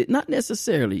said not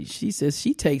necessarily. She says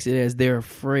she takes it as they're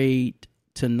afraid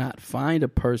to not find a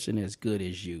person as good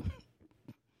as you.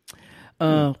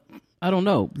 I don't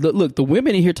know. Look, the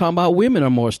women in here talking about women are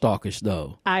more stalkish,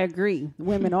 though. I agree.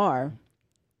 Women are.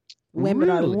 Women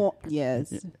are the ones.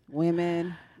 Yes.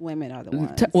 Women are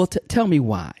the ones. Tell me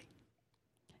why.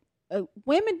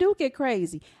 Women do get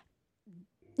crazy.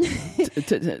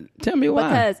 Tell me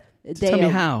why. Because tell me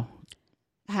how.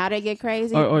 How they get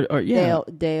crazy? Or yeah.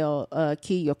 They'll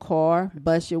key your car,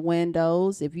 bust your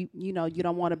windows. If you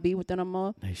don't want to be with them no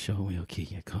more. They sure will key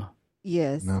your car.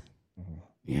 Yes.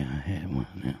 Yeah, I had one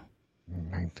now.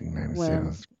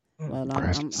 1997. Well,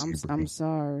 I'm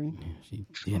sorry. Yeah, she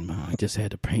did mine. I just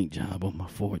had a paint job on my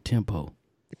Ford Tempo,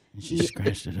 and she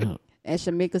scratched it up. And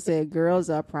Shamika said, "Girls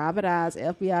are private eyes,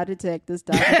 FBI detectives."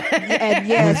 And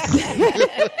yes,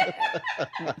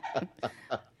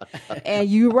 and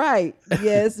you're right.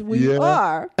 Yes, we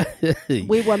are.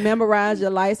 We will memorize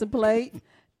your license plate.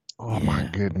 Oh my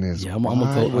goodness! Yeah, I'm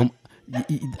gonna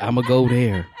go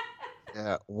there.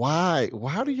 Yeah, why?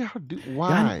 Why do y'all do?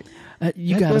 Why?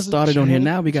 You got to start it on here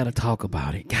now. We got to talk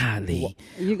about it. Golly,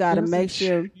 you got to make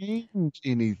sure change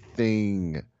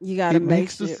anything. You got to make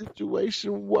makes sure the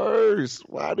situation worse.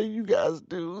 Why do you guys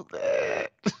do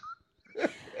that?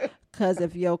 Because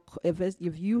if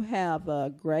you have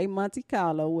a gray Monte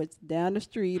Carlo, which down the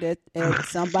street at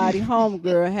somebody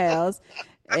homegirl house,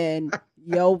 and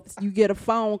you get a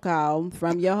phone call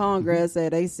from your homegirl say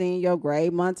they seen your gray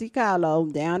Monte Carlo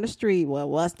down the street. Well,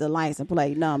 what's the license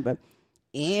plate number?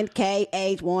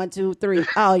 NKH123.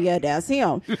 Oh yeah, that's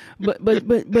him.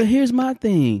 But here's my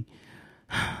thing,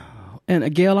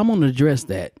 and Gail, I'm gonna address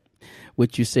that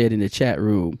what you said in the chat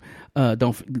room.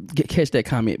 Catch that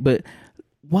comment, but.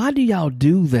 Why do y'all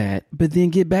do that, but then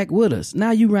get back with us?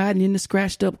 Now you riding in the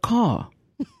scratched up car.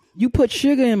 You put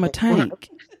sugar in my tank,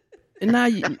 and now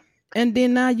you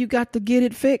got to get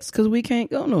it fixed because we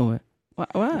can't go nowhere.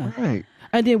 Why? Right.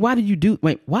 And then why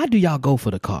do y'all go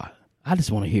for the car? I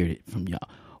just want to hear it from y'all.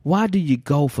 Why do you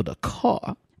go for the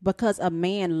car? Because a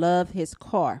man loves his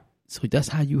car. So that's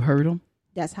how you hurt him?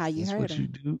 That's how you hurt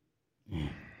him. You do?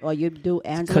 Or you do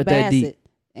Angela Bassett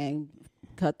and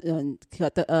set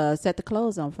the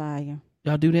clothes on fire.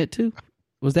 Y'all do that too?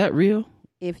 Was that real?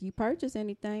 If you purchase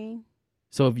anything.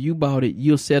 So if you bought it,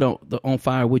 you'll set on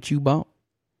fire what you bought?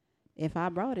 If I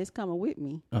brought it, it's coming with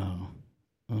me. Oh,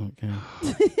 okay.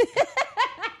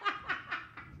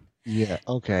 Yeah,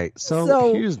 okay.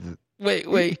 So here's the...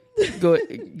 Wait. Go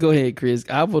ahead, Chris.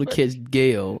 I want to catch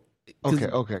Gail. Okay.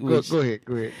 Go ahead.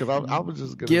 Because I was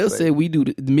just going to Gail say...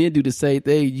 said men do the same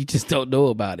thing. You just don't know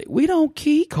about it. We don't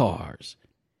key cars.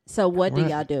 So what do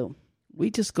y'all do? We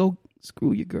just go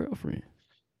screw your girlfriend.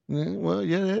 Well,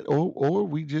 yeah, or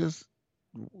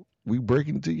we break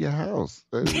into your house.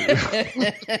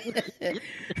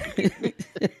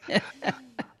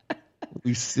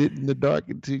 We sit in the dark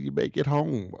until you make it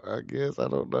home. I guess I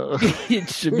don't know.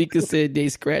 Shamika said they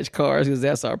scratch cars because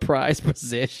that's our prized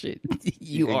possession.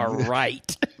 You are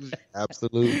right.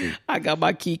 Absolutely. I got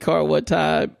my key card one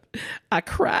time. I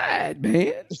cried,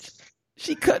 man.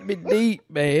 She cut me deep,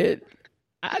 man.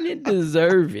 I didn't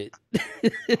deserve it.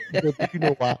 But you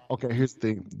know why? Okay, here's the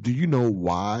thing. Do you know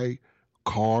why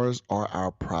cars are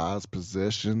our prized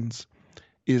possessions?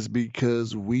 Is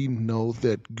because we know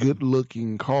that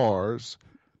good-looking cars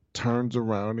turns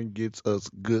around and gets us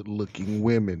good-looking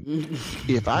women.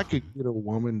 If I could get a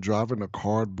woman driving a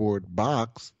cardboard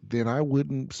box, then I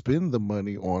wouldn't spend the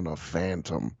money on a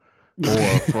Phantom or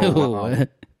a Ferrari.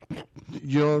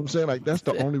 You know what I'm saying? Like, that's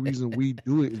the only reason we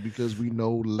do it is because we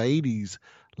know ladies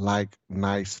like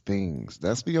nice things.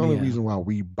 That's the only reason why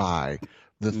we buy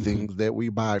the things that we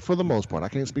buy, for the most part. I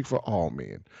can't speak for all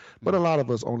men, but a lot of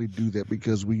us only do that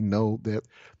because we know that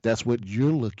that's what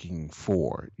you're looking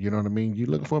for. You know what I mean? You're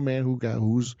looking for a man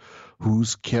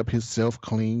who's kept himself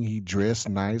clean. He dressed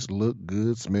nice, look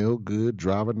good, smell good,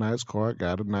 drive a nice car,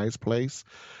 got a nice place.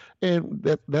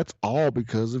 And that's all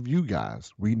because of you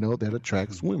guys. We know that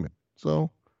attracts women. So.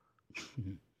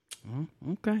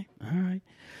 Okay.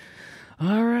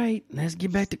 All right. Let's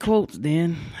get back to quotes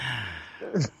then.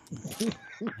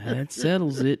 That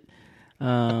settles it.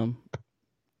 Who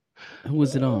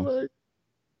was it on?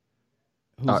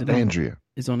 Andrea.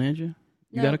 It's on Andrea?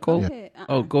 You No, got a quote? go ahead.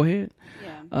 Oh, go ahead.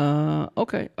 Yeah.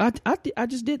 Okay. I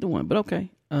just did the one, but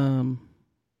okay.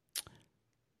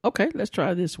 Okay, let's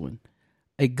try this one.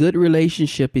 A good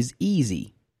relationship is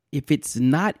easy. If it's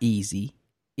not easy,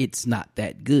 it's not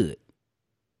that good.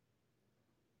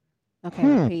 Okay,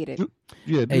 repeat it.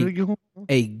 Yeah.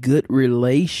 A good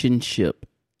relationship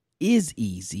is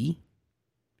easy.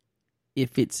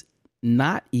 If it's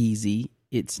not easy,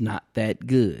 it's not that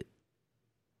good.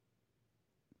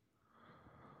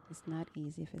 It's not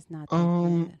easy if it's not that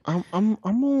good. I'm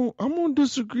gonna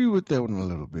disagree with that one a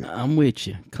little bit. I'm with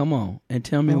you. Come on and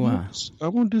tell me why.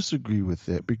 I'm gonna disagree with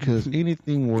that because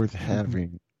anything worth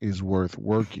having is worth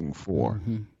working for,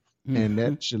 and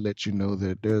that should let you know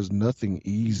that there's nothing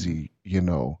easy. You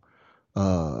know,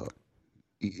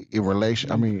 in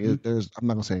relation. I mean, I'm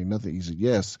not gonna say nothing easy.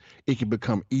 Yes, it can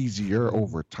become easier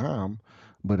over time,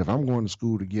 but if I'm going to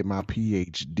school to get my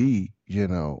PhD, you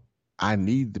know, I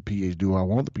need the PhD. I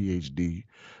want the PhD,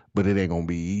 but it ain't gonna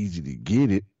be easy to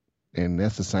get it. And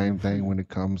that's the same thing when it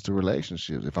comes to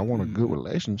relationships. If I want a good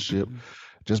relationship,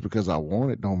 just because I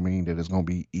want it don't mean that it's going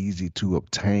to be easy to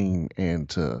obtain and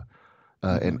to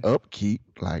and upkeep.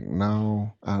 Like,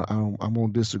 no, I'm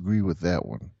going to disagree with that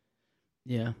one.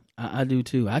 Yeah, I do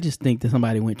too. I just think that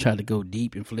somebody went try to go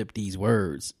deep and flip these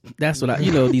words. That's what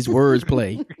these words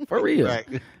play for real.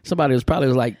 Right. Somebody was probably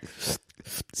like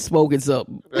smoking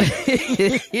something.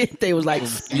 They was like,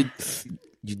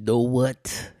 you know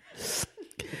what?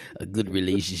 A good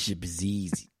relationship is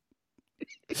easy.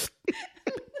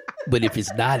 But if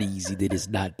it's not easy, then it's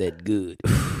not that good.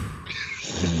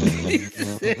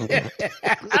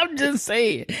 I'm just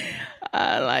saying.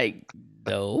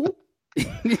 No.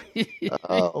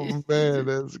 Oh man,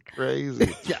 that's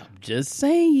crazy. I'm just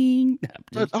saying.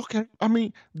 But okay, I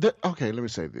mean, okay. Let me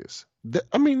say this. There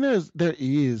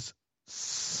is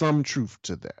some truth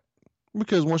to that,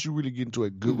 because once you really get into a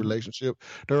good relationship,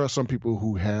 there are some people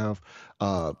who have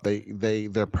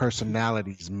their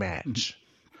personalities match.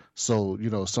 So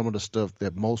some of the stuff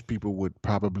that most people would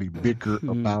probably bicker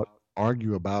about,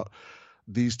 argue about,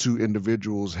 these two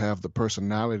individuals have the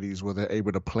personalities where they're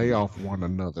able to play off one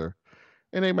another.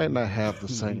 And they might not have the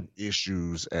same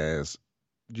issues as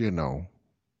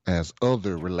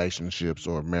other relationships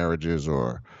or marriages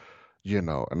or, and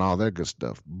all that good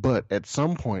stuff. But at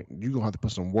some point, you're going to have to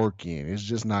put some work in. It's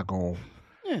just not going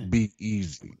to be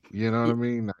easy. You know what I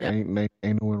mean? Yeah. Ain't no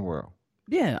in the world.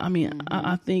 Yeah. I mean,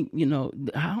 I think, I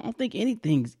don't think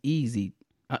anything's easy.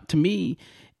 To me,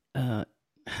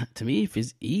 if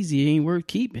it's easy, it ain't worth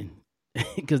keeping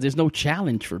because there's no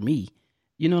challenge for me.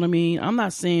 You know what I mean? I'm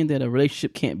not saying that a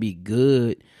relationship can't be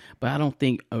good, but I don't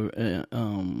think,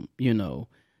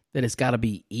 that it's got to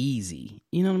be easy.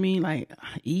 You know what I mean? Like,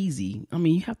 easy. I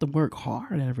mean, you have to work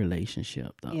hard at a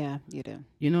relationship, though. Yeah, you do.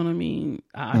 You know what I mean?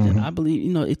 I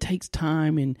believe, it takes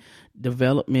time and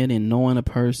development and knowing a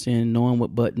person, knowing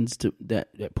what buttons to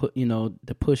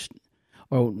push,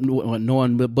 or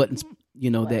knowing what buttons,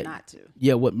 what not to.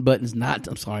 Yeah, what buttons not to.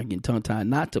 I'm sorry, I'm getting tongue tied.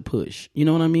 Not to push. You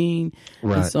know what I mean?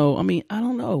 Right. And so, I mean, I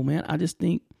don't know, man. I just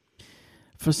think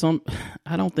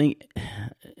I don't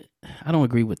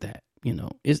agree with that.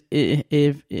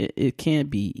 It can't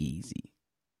be easy.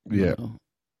 Yeah.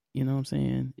 You know what I'm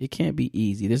saying? It can't be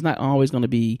easy. There's not always going to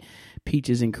be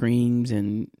peaches and creams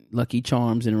and Lucky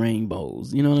Charms and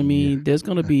rainbows. You know what I mean? Yeah. There's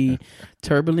going to be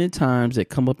turbulent times that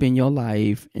come up in your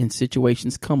life and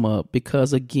situations come up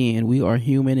because, again, we are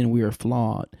human and we are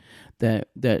flawed.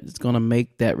 That's going to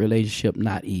make that relationship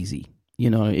not easy.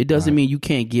 It doesn't mean you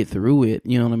can't get through it.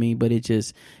 You know what I mean? But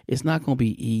it's not going to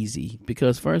be easy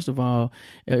because, first of all,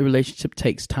 a relationship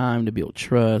takes time to build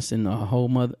trust and a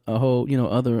whole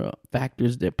other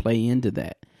factors that play into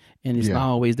that. And it's not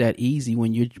always that easy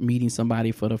when you're meeting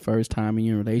somebody for the first time in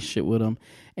your relationship with them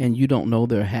and you don't know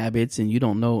their habits and you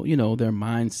don't know, their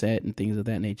mindset and things of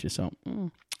that nature. So I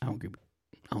don't agree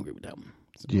with that one.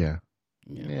 So, yeah,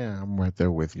 I'm right there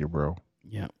with you, bro.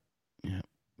 Yeah.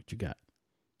 What you got?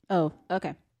 Oh,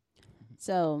 okay.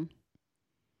 So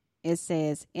it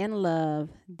says, in love,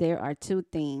 there are two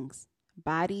things,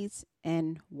 bodies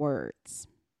and words.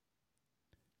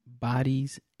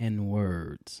 Bodies and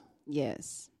words.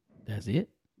 Yes. That's it?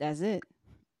 That's it.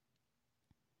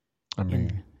 I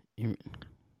mean,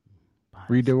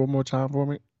 read that one more time for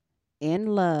me. In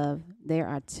love, there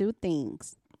are two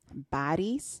things,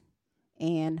 bodies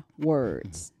and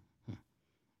words.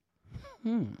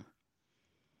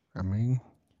 I mean...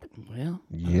 Well,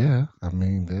 yeah, I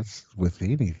mean, that's with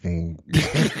anything.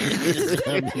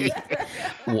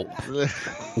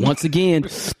 Once again,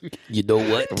 you know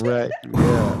what? Right,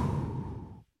 yeah.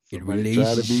 In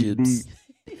relationships,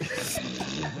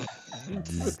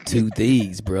 two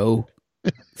things, bro.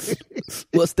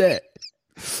 What's that?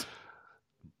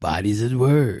 Bodies and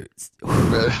words.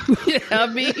 I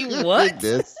mean, what?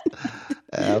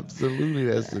 Absolutely,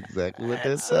 that's exactly what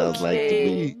that sounds like to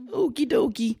me. Okie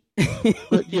dokie.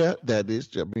 But yeah, that is,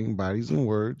 bodies and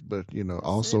words, but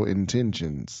also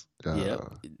intentions.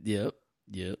 Yep.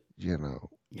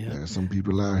 There's some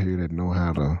people out here that know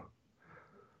how to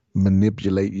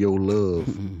manipulate your love.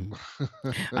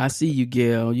 I see you,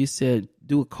 Gail. You said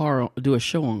do a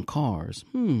show on cars.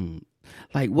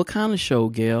 Like what kind of show,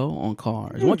 Gail, on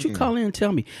cars? Why don't you call in and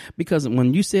tell me? Because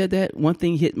when you said that, one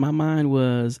thing hit my mind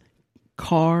was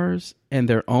cars and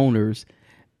their owners,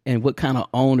 and what kind of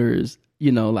owners,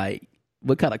 like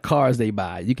what kind of cars they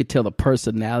buy. You could tell the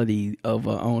personality of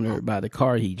an owner by the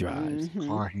car he drives.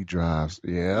 Car he drives,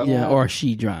 yeah. Yeah, or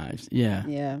she drives. Yeah.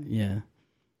 Yeah.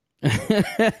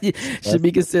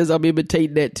 Shamika says, I'm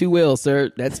imitating that too well,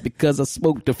 sir. That's because I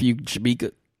smoked a few,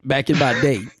 Shamika, back in my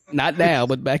day. Not now,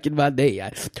 but back in my day.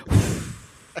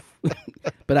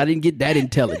 But but I didn't get that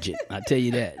intelligent. I tell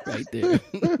you that right there.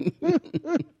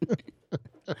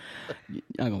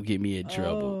 Y'all gonna get me in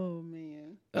trouble. Oh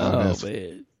man. Oh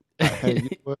man. Hey, you know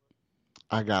what?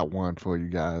 I got one for you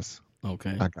guys.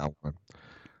 Okay. I got one.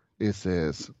 It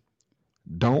says,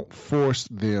 don't force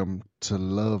them to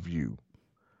love you.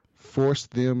 Force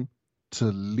them to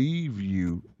leave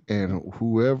you, and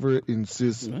whoever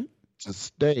insists to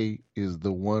stay is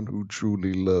the one who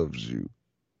truly loves you.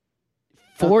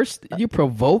 You're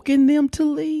provoking them to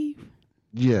leave?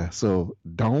 Yeah, so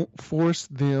don't force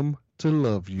them to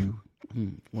love you.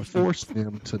 Force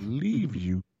them to leave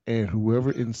you, and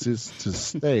whoever insists to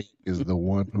stay is the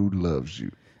one who loves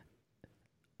you.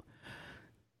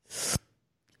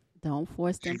 Don't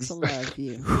force them to love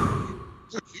you.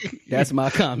 That's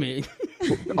my comment.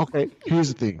 Okay,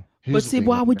 here's the thing.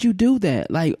 Why would you do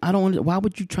that? Like, why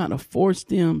would you try to force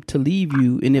them to leave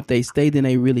you? And if they stay, then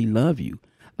they really love you.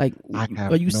 Like,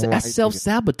 that's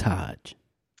self-sabotage.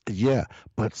 Yeah,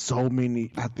 but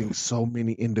I think so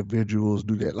many individuals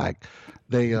do that. Like,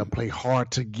 they play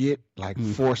hard to get, like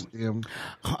force them.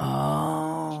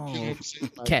 Oh, like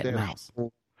cat and mouse.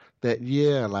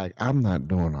 Like, I'm not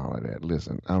doing all of that.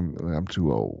 Listen, I'm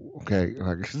too old. Okay,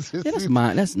 like,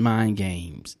 that's mind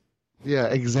games. Yeah,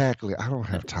 exactly. I don't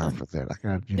have time for that. I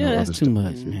got that's too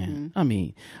much, man. I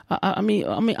mean,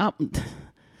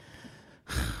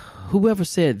 whoever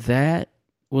said that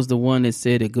was the one that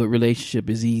said a good relationship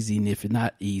is easy, and if it's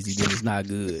not easy, then it's not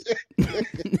good.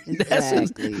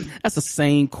 That's the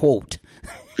same quote.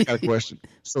 I got a question.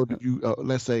 So, do you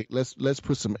let's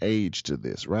put some age to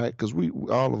this, right? Because we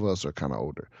all of us are kind of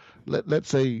older. Let's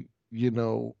say a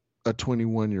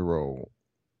 21-year-old.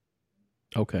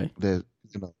 Okay. That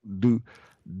do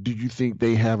you think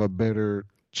they have a better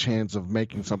chance of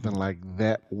making something like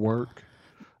that work?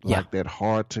 Like that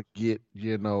hard to get,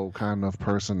 kind of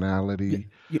personality.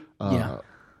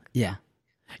 Yeah.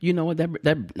 You know what?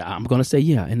 That I'm gonna say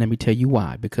yeah, and let me tell you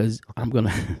why. Because I'm gonna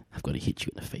hit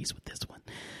you in the face with this one.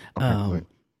 Okay,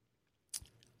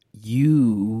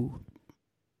 you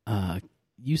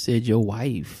said your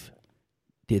wife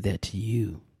did that to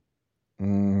you.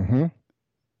 Mm-hmm.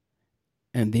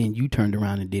 And then you turned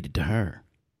around and did it to her.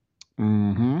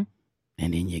 Mm-hmm.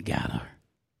 And then you got her.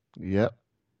 Yep.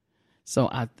 So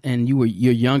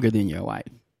you're younger than your wife.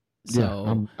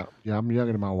 So I'm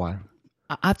younger than my wife.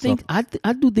 I think I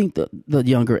do think the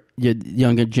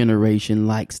younger generation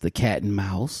likes the cat and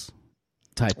mouse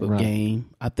type of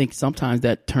game. I think sometimes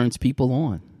that turns people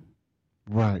on.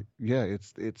 Right. Yeah.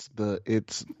 It's the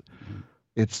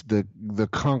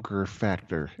conquer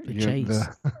factor. The chase.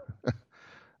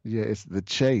 Yeah, it's the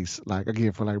chase. Like,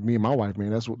 again, for like me and my wife,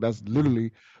 man, that's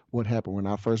literally what happened when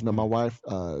I first met my wife.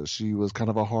 She was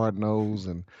kind of a hard nose,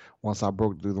 and once I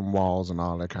broke through them walls and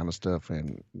all that kind of stuff,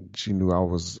 and she knew I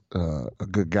was a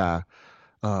good guy,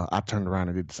 I turned around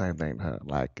and did the same thing to her.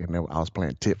 Like, and then I was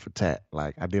playing tit for tat.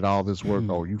 Like, I did all this work.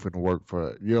 Oh, you finna work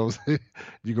for, what I'm saying?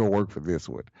 You gonna work for this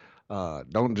one.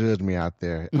 Don't judge me out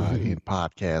there in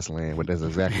podcast land, but that's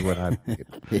exactly what I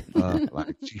did.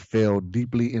 Like, she fell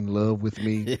deeply in love with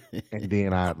me, and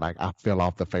then I fell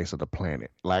off the face of the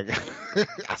planet. Like,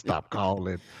 I stopped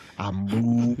calling. I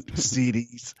moved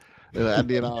cities. I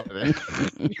did all of that.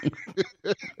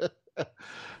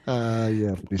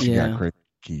 She got crazy.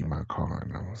 Key my car,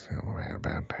 and I was mad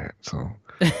about that. So,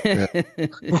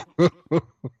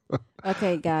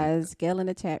 okay, guys. Gail in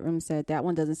the chat room said that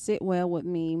one doesn't sit well with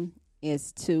me.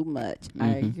 It's too much. I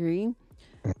agree.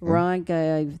 Ron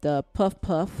gave the puff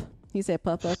puff. He said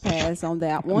puff puff pass on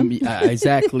that one.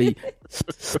 Exactly.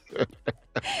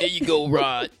 There you go,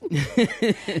 Rod.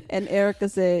 And Erica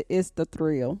said it's the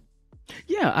thrill.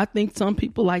 Yeah, I think some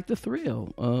people like the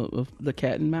thrill of the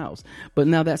cat and mouse. But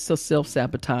now that's a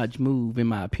self-sabotage move, in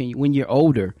my opinion. When you're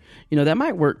older, that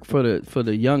might work for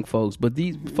the young folks. But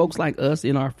these folks like us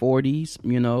in our 40s,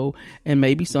 and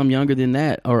maybe some younger than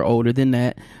that or older than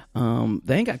that,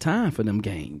 they ain't got time for them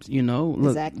games. Look,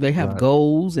 exactly. They have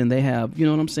goals, and they have, what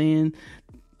I'm saying,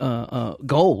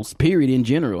 goals. Period. In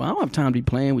general, I don't have time to be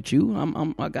playing with you.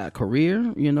 I got a career.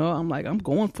 I'm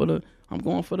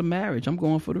going for the marriage. I'm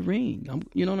going for the ring.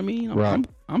 You know what I mean?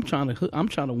 I'm trying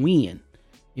to win.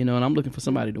 And I'm looking for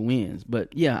somebody to win. But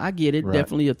yeah, I get it. Right.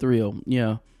 Definitely a thrill.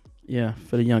 Yeah,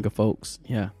 for the younger folks.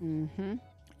 Yeah. Mm-hmm.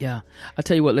 Yeah. I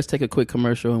tell you what. Let's take a quick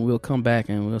commercial, and we'll come back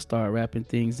and we'll start wrapping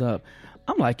things up.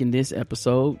 I'm liking this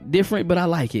episode. Different, but I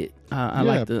like it. I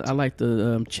like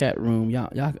the chat room.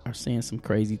 Y'all are saying some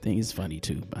crazy things. It's funny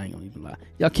too. I ain't gonna even lie.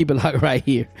 Y'all keep it locked right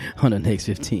here on the next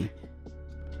 15.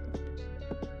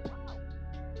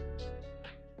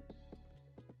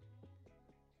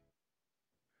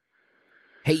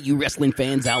 Hey, you wrestling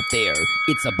fans out there,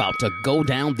 it's about to go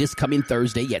down this coming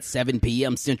Thursday at 7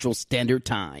 p.m. Central Standard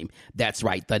Time. That's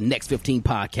right, the Next 15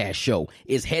 podcast show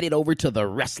is headed over to the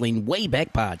Wrestling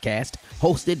Wayback podcast,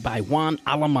 hosted by Juan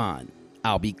Alaman.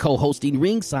 I'll be co-hosting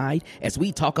ringside as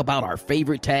we talk about our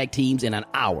favorite tag teams in an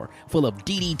hour full of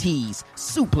DDTs,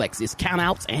 suplexes,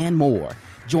 countouts, and more.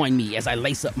 Join me as I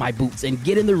lace up my boots and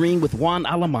get in the ring with Juan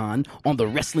Alaman on the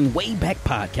Wrestling Wayback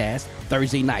podcast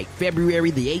Thursday night,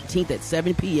 February the 18th at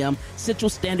 7 p.m. Central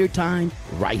Standard Time,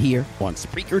 right here on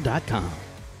Spreaker.com.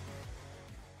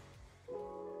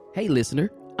 Hey,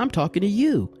 listener, I'm talking to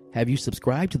you. Have you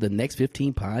subscribed to the Next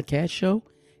 15 podcast show?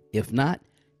 If not,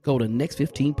 go to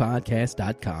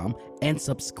next15podcast.com and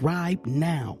subscribe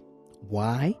now.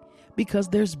 Why? Because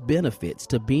there's benefits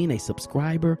to being a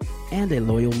subscriber and a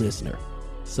loyal listener.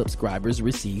 Subscribers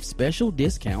receive special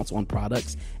discounts on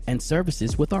products and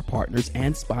services with our partners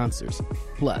and sponsors.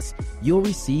 Plus, you'll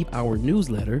receive our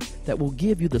newsletter that will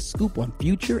give you the scoop on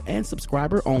future and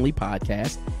subscriber-only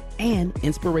podcasts and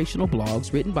inspirational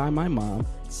blogs written by my mom,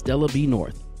 Stella B.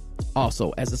 North.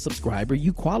 Also, as a subscriber,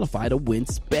 you qualify to win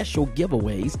special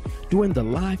giveaways during the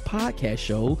live podcast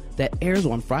show that airs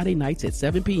on Friday nights at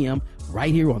 7 p.m.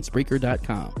 right here on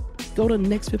Spreaker.com. Go to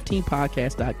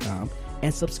next15podcast.com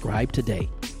and subscribe today.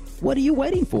 What are you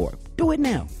waiting for? Do it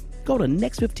now. Go to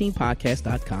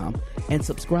next15podcast.com and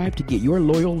subscribe to get your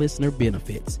loyal listener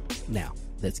benefits. Now,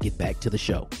 let's get back to the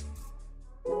show.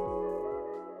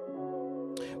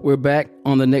 We're back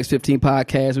on the Next 15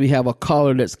 podcast. We have a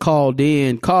caller that's called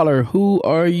in. Caller, who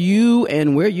are you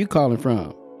and where are you calling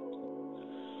from?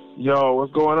 Yo,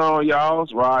 what's going on, y'all?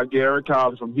 It's Rod Garrett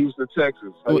calling from Houston, Texas.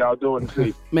 How y'all doing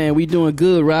today? Man, we doing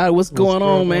good, Rod. What's going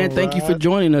on, man? Thank you for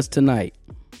joining us tonight.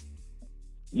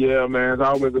 Yeah, man, it's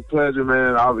always a pleasure,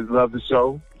 man. I always love the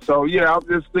show. So, yeah, I was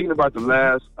just thinking about the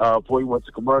last, before we went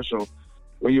to commercial,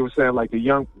 where you were saying, like,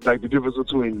 the difference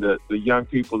between the young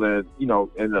people and, you know,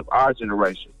 and our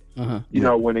generation, you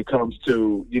know, when it comes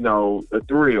to, you know, the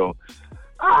thrill.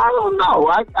 I don't know.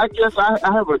 I guess I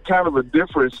have a kind of a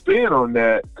different spin on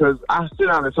that because I sit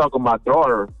down and talk with my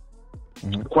daughter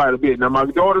quite a bit. Now, my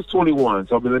daughter's 21,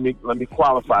 so let me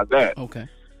qualify that. Okay.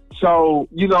 So,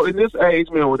 you know, in this age,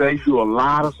 man, where they do a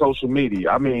lot of social media,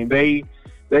 I mean, they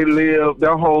live,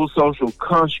 their whole social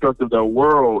construct of their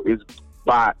world is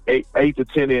by 8 to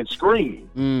 10 inch screen.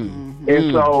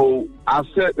 And so I've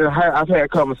had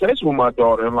conversation with my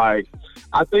daughter, and like,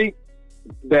 I think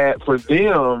that for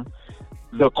them,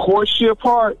 the courtship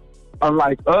part,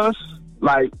 unlike us,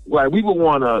 like we would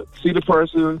want to see the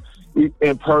person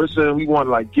in person. We want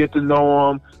to like get to know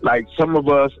them. Like some of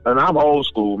us, and I'm old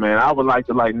school, man. I would like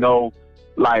to like know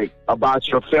like about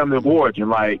your family of origin,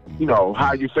 like, you know,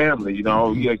 how your family, you know,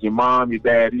 like your mom, your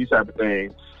dad, these type of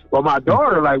things. But my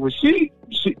daughter, like when she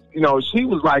you know, she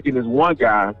was liking this one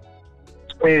guy,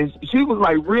 and she was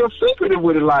like real secretive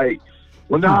with it, like,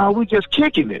 well, no, we just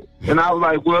kicking it. And I was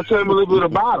like, well, tell me a little bit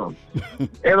about him.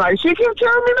 And like, she kept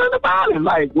telling me nothing about him.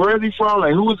 Like, where is he from?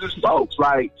 Like, who is his folks?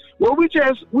 Like, well, we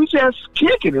just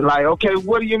kicking it. Like, okay,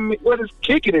 what does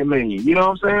kicking it mean? You know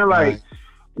what I'm saying? Like,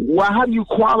 how do you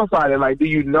qualify that? Like, do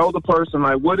you know the person?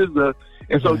 Like, what is the,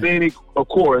 and so then of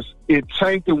course, it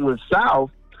tanked and went south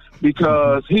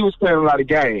because he was playing a lot of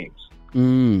games.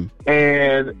 And,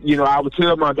 you know, I would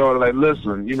tell my daughter, like,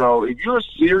 listen, you know, if you're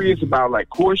serious about like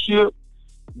courtship,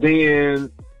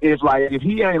 then if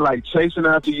he ain't like chasing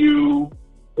after you,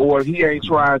 or if he ain't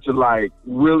trying to like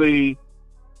really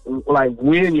like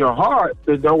win your heart,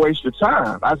 then don't waste your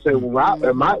time. I said when I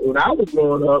was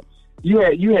growing up, you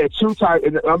had two types,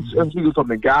 and I'm speaking from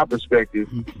the guy perspective.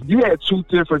 You had two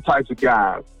different types of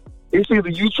guys. It's either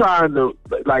you trying to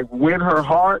like win her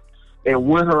heart and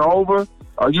win her over,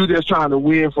 or you just trying to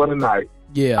win for the night.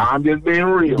 Yeah, I'm just being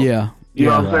real. Yeah, you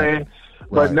know what I'm saying.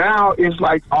 But now it's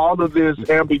like all of this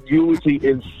ambiguity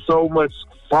and so much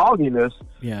fogginess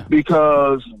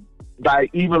because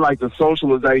like even like the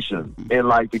socialization and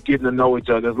like the getting to know each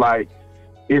other is like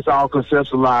it's all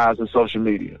conceptualized in social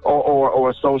media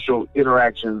or social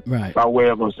interaction by way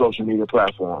of a social media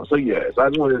platform. So yes, I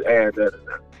just wanted to add that in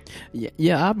there.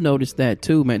 Yeah, I've noticed that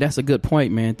too, man. That's a good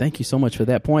point, man. Thank you so much for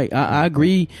that point. I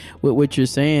agree with what you're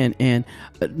saying, and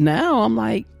now I'm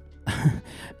like,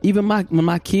 even when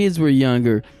my kids were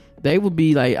younger, they would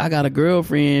be like, I got a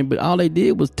girlfriend, but all they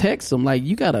did was text them. Like,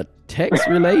 you got a text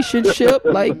relationship?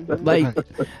 like,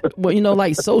 well, you know,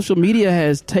 like social media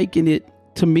has taken it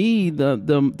to me,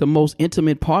 the most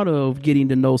intimate part of getting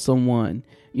to know someone.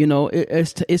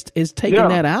 It's taking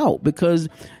that out, because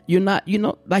you're not,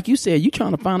 like you said, you're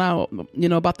trying to find out,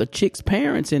 about the chick's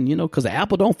parents, and because the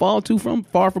apple don't fall too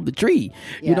far from the tree.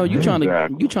 Yeah. You're trying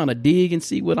to dig and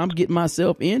see what I'm getting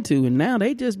myself into, and now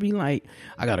they just be like,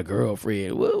 I got a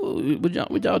girlfriend. What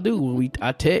y'all do?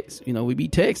 I text. We be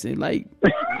texting like,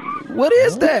 what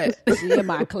is that? She in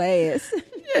my class.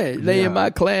 Yeah, they in my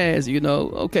class,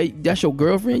 Okay, that's your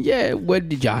girlfriend? Yeah. What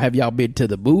did y'all have? Y'all been to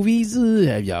the movies?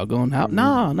 Have y'all gone out?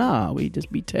 Nah. We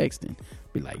just be texting.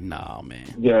 Be like, nah,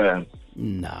 man. Yeah.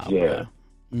 Nah, Yeah.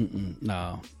 bro.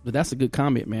 No. But that's a good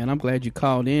comment, man. I'm glad you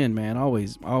called in, man.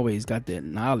 Always got that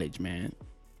knowledge, man.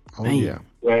 Oh, Man. yeah.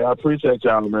 Yeah, I appreciate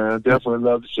y'all, man. Definitely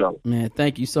love the show. Man,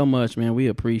 thank you so much, man. We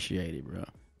appreciate it, bro.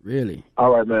 Really.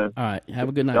 All right, man. All right. Have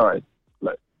a good night. All right.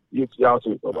 Y'all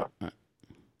too. Bye-bye. Right.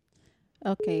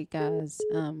 Okay, guys.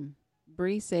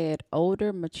 Bree said,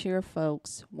 older, mature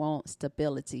folks want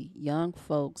stability. Young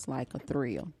folks like a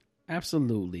thrill.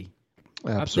 Absolutely.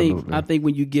 I think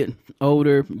when you get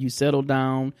older, you settle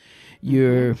down,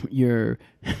 you're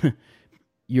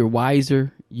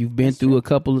wiser. You've been through a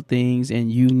couple of things, and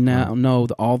you now know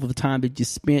all of the time that you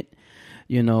spent.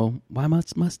 Why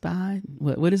must I?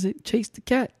 What is it? Chase the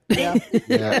cat. Yeah.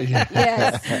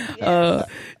 Yes.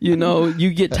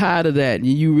 You get tired of that, and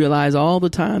you realize all the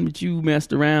time that you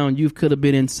messed around, you could have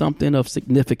been in something of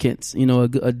significance.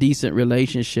 A decent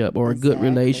relationship or a good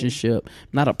relationship,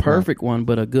 not a perfect one,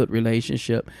 but a good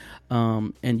relationship.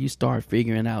 And you start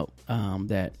figuring out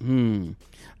that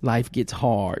life gets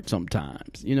hard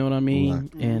sometimes. You know what I mean?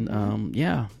 Right. And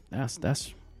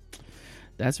that's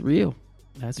real.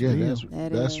 That's real.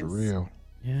 That's real.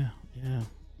 Yeah.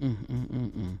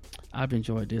 I've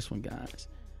enjoyed this one, guys.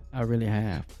 I really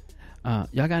have.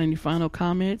 Y'all got any final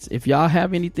comments? If y'all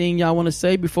have anything y'all want to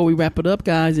say before we wrap it up,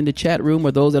 guys, in the chat room,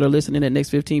 or those that are listening at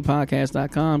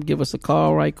next15podcast.com, give us a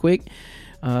call right quick.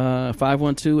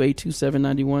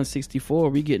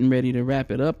 512-827-9164. We're getting ready to wrap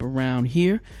it up around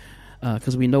here,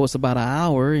 because we know it's about an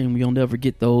hour and we'll never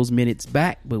get those minutes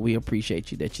back, but we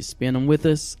appreciate you that you spend them with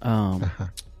us.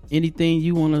 Anything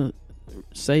you want to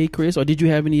say, Chris, or did you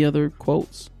have any other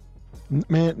quotes?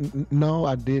 Man, no,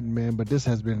 I didn't, man. But this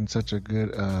has been such a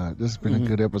good, a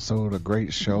good episode, a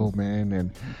great show, man.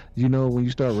 And when you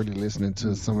start really listening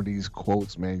to some of these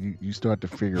quotes, man, you start to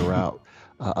figure out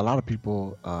a lot of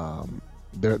people.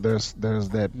 There's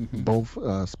that both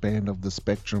span of the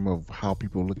spectrum of how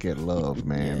people look at love,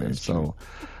 man. Yeah, and so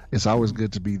it's always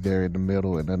good to be there in the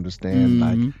middle and understand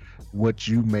like what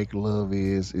you make love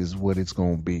is what it's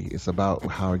going to be. It's about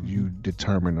how you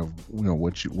determine of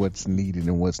what's needed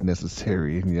and what's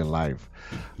necessary in your life.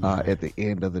 At the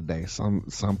end of the day, some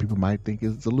people might think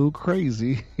it's a little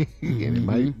crazy, and it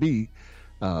might be,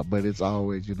 but it's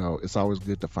always it's always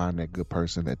good to find that good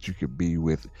person that you could be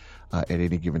with at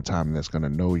any given time, that's going to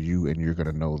know you and you're going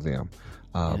to know them.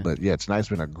 But yeah, tonight's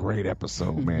been a great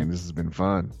episode, man. This has been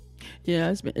fun.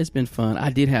 Yeah, it's been fun.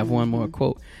 I did have one more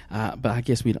quote, but I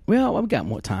guess we got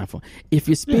more time for. If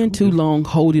you spend too long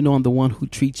holding on the one who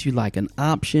treats you like an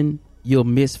option, you'll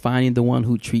miss finding the one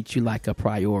who treats you like a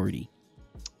priority.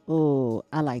 Oh,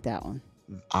 I like that one.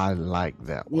 I like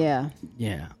that one.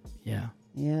 Yeah.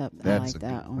 Yep, I like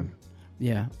that one.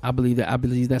 Yeah, I believe that. I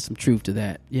believe there's some truth to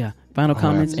that. Yeah. Final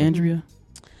comments, Andrea?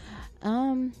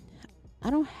 I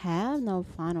don't have no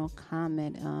final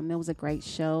comment. It was a great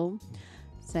show.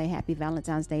 Say happy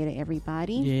Valentine's Day to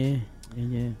everybody.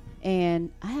 Yeah.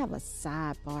 And I have a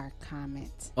sidebar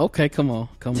comment. Okay, come on.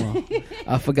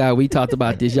 I forgot we talked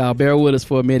about this. Y'all bear with us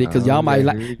for a minute, because y'all might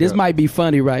like this. Might be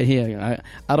funny right here.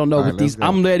 I don't know what these.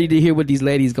 I'm ready to hear what these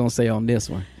ladies gonna say on this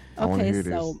one. Okay,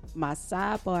 so my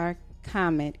sidebar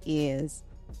comment is,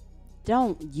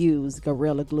 don't use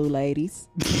Gorilla Glue, ladies.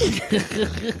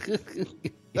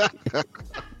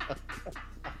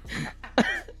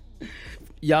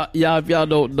 Y'all, if y'all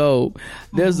don't know,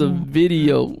 there's a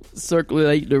video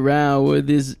circulating around where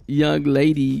this young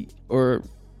lady,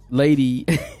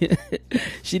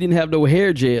 she didn't have no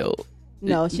hair gel.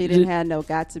 No, she didn't have no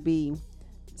got to be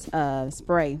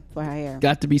spray for her hair.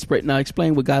 Got to be spray. Now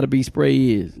explain what got to be spray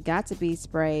is. Got to be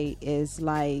spray is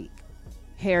like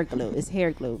hair glue. It's hair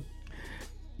glue.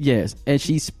 Yes, and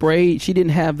she didn't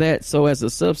have that, so as a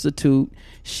substitute,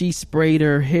 she sprayed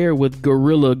her hair with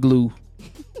Gorilla Glue.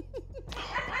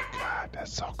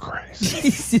 That's so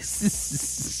crazy.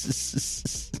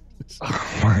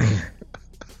 Oh my.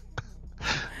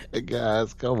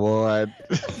 Guys, come on.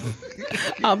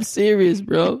 I'm serious,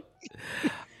 bro.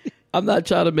 I'm not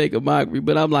trying to make a mockery,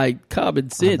 but I'm like, common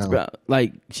sense, bro.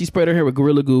 Like, she sprayed her hair with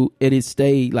Gorilla Glue, and it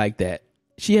stayed like that.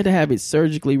 She had to have it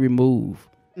surgically removed.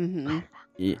 Mm-hmm.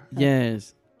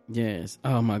 Yes.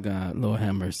 Oh my God, Lord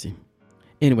have mercy.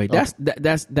 Anyway,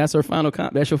 that's her final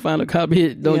comment. That's your final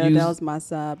comment. That was my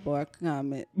sidebar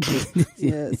comment.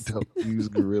 Yes. Don't use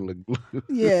Gorilla Glue.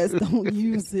 Yes, don't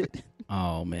use it.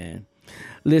 Oh man.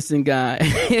 Listen, guy.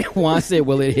 Juan said,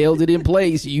 well, it held it in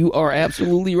place. You are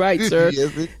absolutely right, sir.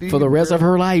 Yes, it did, for the rest of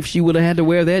her life, she would have had to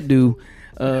wear that dude.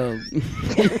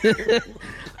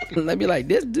 Let me like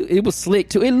this dude. It was slick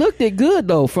too. It looked good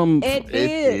though. It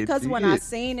did, because when I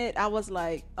seen it, I was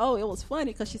like, "Oh, it was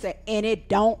funny." Because she said, "And it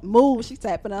don't move." She's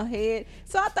tapping her head,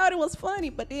 so I thought it was funny.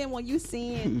 But then when you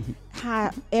seeing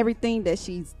how everything that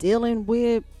she's dealing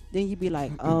with, then you be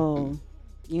like, "Oh,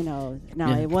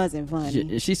 it wasn't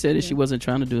funny." She said that she wasn't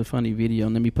trying to do a funny video.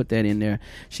 And let me put that in there.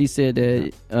 She said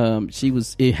that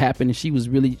it happened,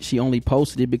 and she only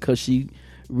posted it because she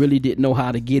really didn't know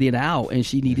how to get it out, and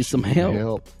she needed some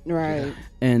help. Right.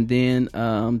 And then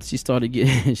she started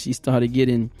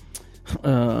getting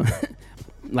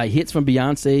like hits from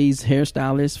Beyonce's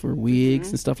hairstylist for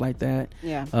wigs and stuff like that.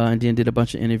 Yeah. And then did a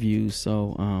bunch of interviews.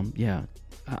 So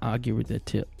I'll give her that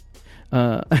tip.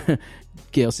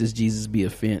 Gail says Jesus be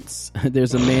offense.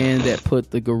 There's a man that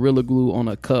put the Gorilla Glue on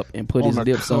a cup and put his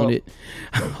lips on it.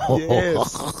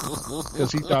 Yes,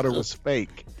 because he thought it was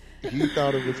fake. He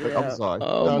thought it was fake. I'm sorry.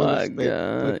 Oh my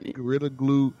God! Put Gorilla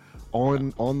Glue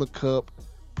on the cup.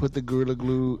 Put the Gorilla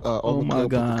Glue on the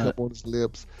cup. Put the cup on his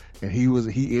lips, and he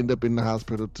ended up in the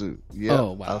hospital too. Yeah.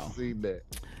 Oh wow! I seen that.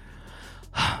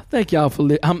 Thank y'all for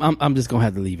I'm just gonna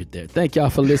have to leave it there. Thank y'all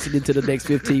for listening to the Next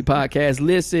 15 podcast.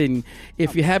 Listen,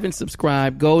 if you haven't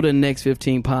subscribed, go to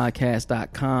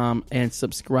next15podcast.com and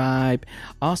subscribe.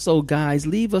 Also, guys,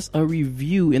 leave us a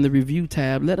review in the review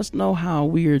tab. Let us know how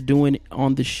we are doing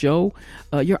on the show.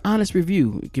 Your honest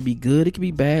review. It could be good, it could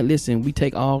be bad. Listen, we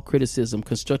take all criticism.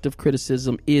 Constructive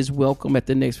criticism is welcome at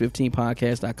the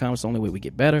next15podcast.com. It's the only way we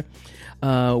get better.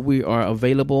 We are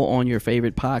available on your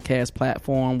favorite podcast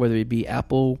platform, whether it be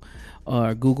Apple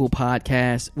or Google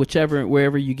Podcasts,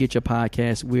 wherever you get your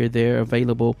podcasts, we're there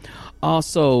available.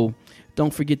 Also,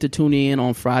 don't forget to tune in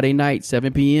on Friday night,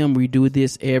 7 p.m. We do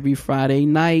this every Friday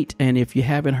night. And if you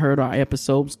haven't heard our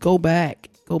episodes, go back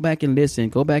and listen.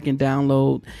 Go back and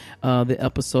download the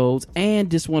episodes. And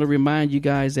just want to remind you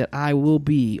guys that I will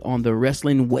be on the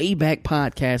Wrestling Way Back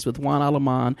podcast with Juan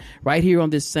Alaman right here on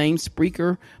this same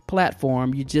Spreaker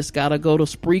platform. You just got to go to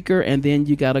Spreaker, and then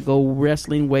you got to go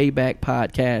Wrestling Way Back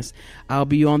podcast. I'll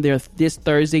be on there this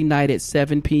Thursday night at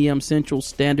 7 p.m. Central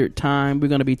Standard Time. We're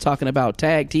going to be talking about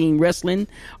tag team wrestling,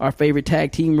 our favorite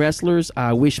tag team wrestlers.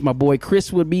 I wish my boy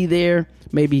Chris would be there.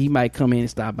 Maybe he might come in and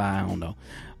stop by. I don't know.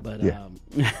 But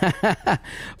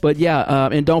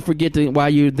and don't forget to, while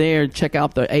you're there, check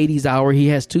out the 80s Hour. He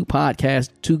has two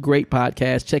great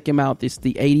podcasts. Check him out. It's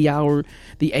the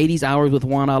 80s Hours with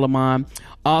Juan Alaman.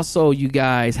 Also, you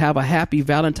guys, have a happy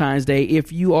Valentine's Day.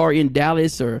 If you are in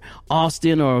Dallas or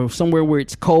Austin or somewhere where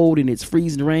it's cold and it's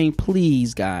freezing rain,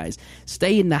 please, guys,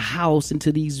 stay in the house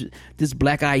until this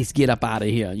black ice get up out of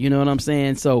here. You know what I'm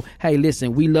saying? So, hey,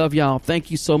 listen, we love y'all. Thank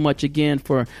you so much again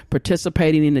for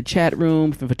participating in the chat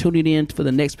room, for tuning in for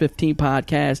the Next 15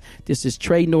 podcast. This is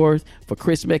Trey North for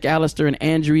Chris McAllister and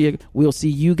Andrea. We'll see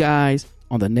you guys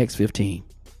on the Next 15.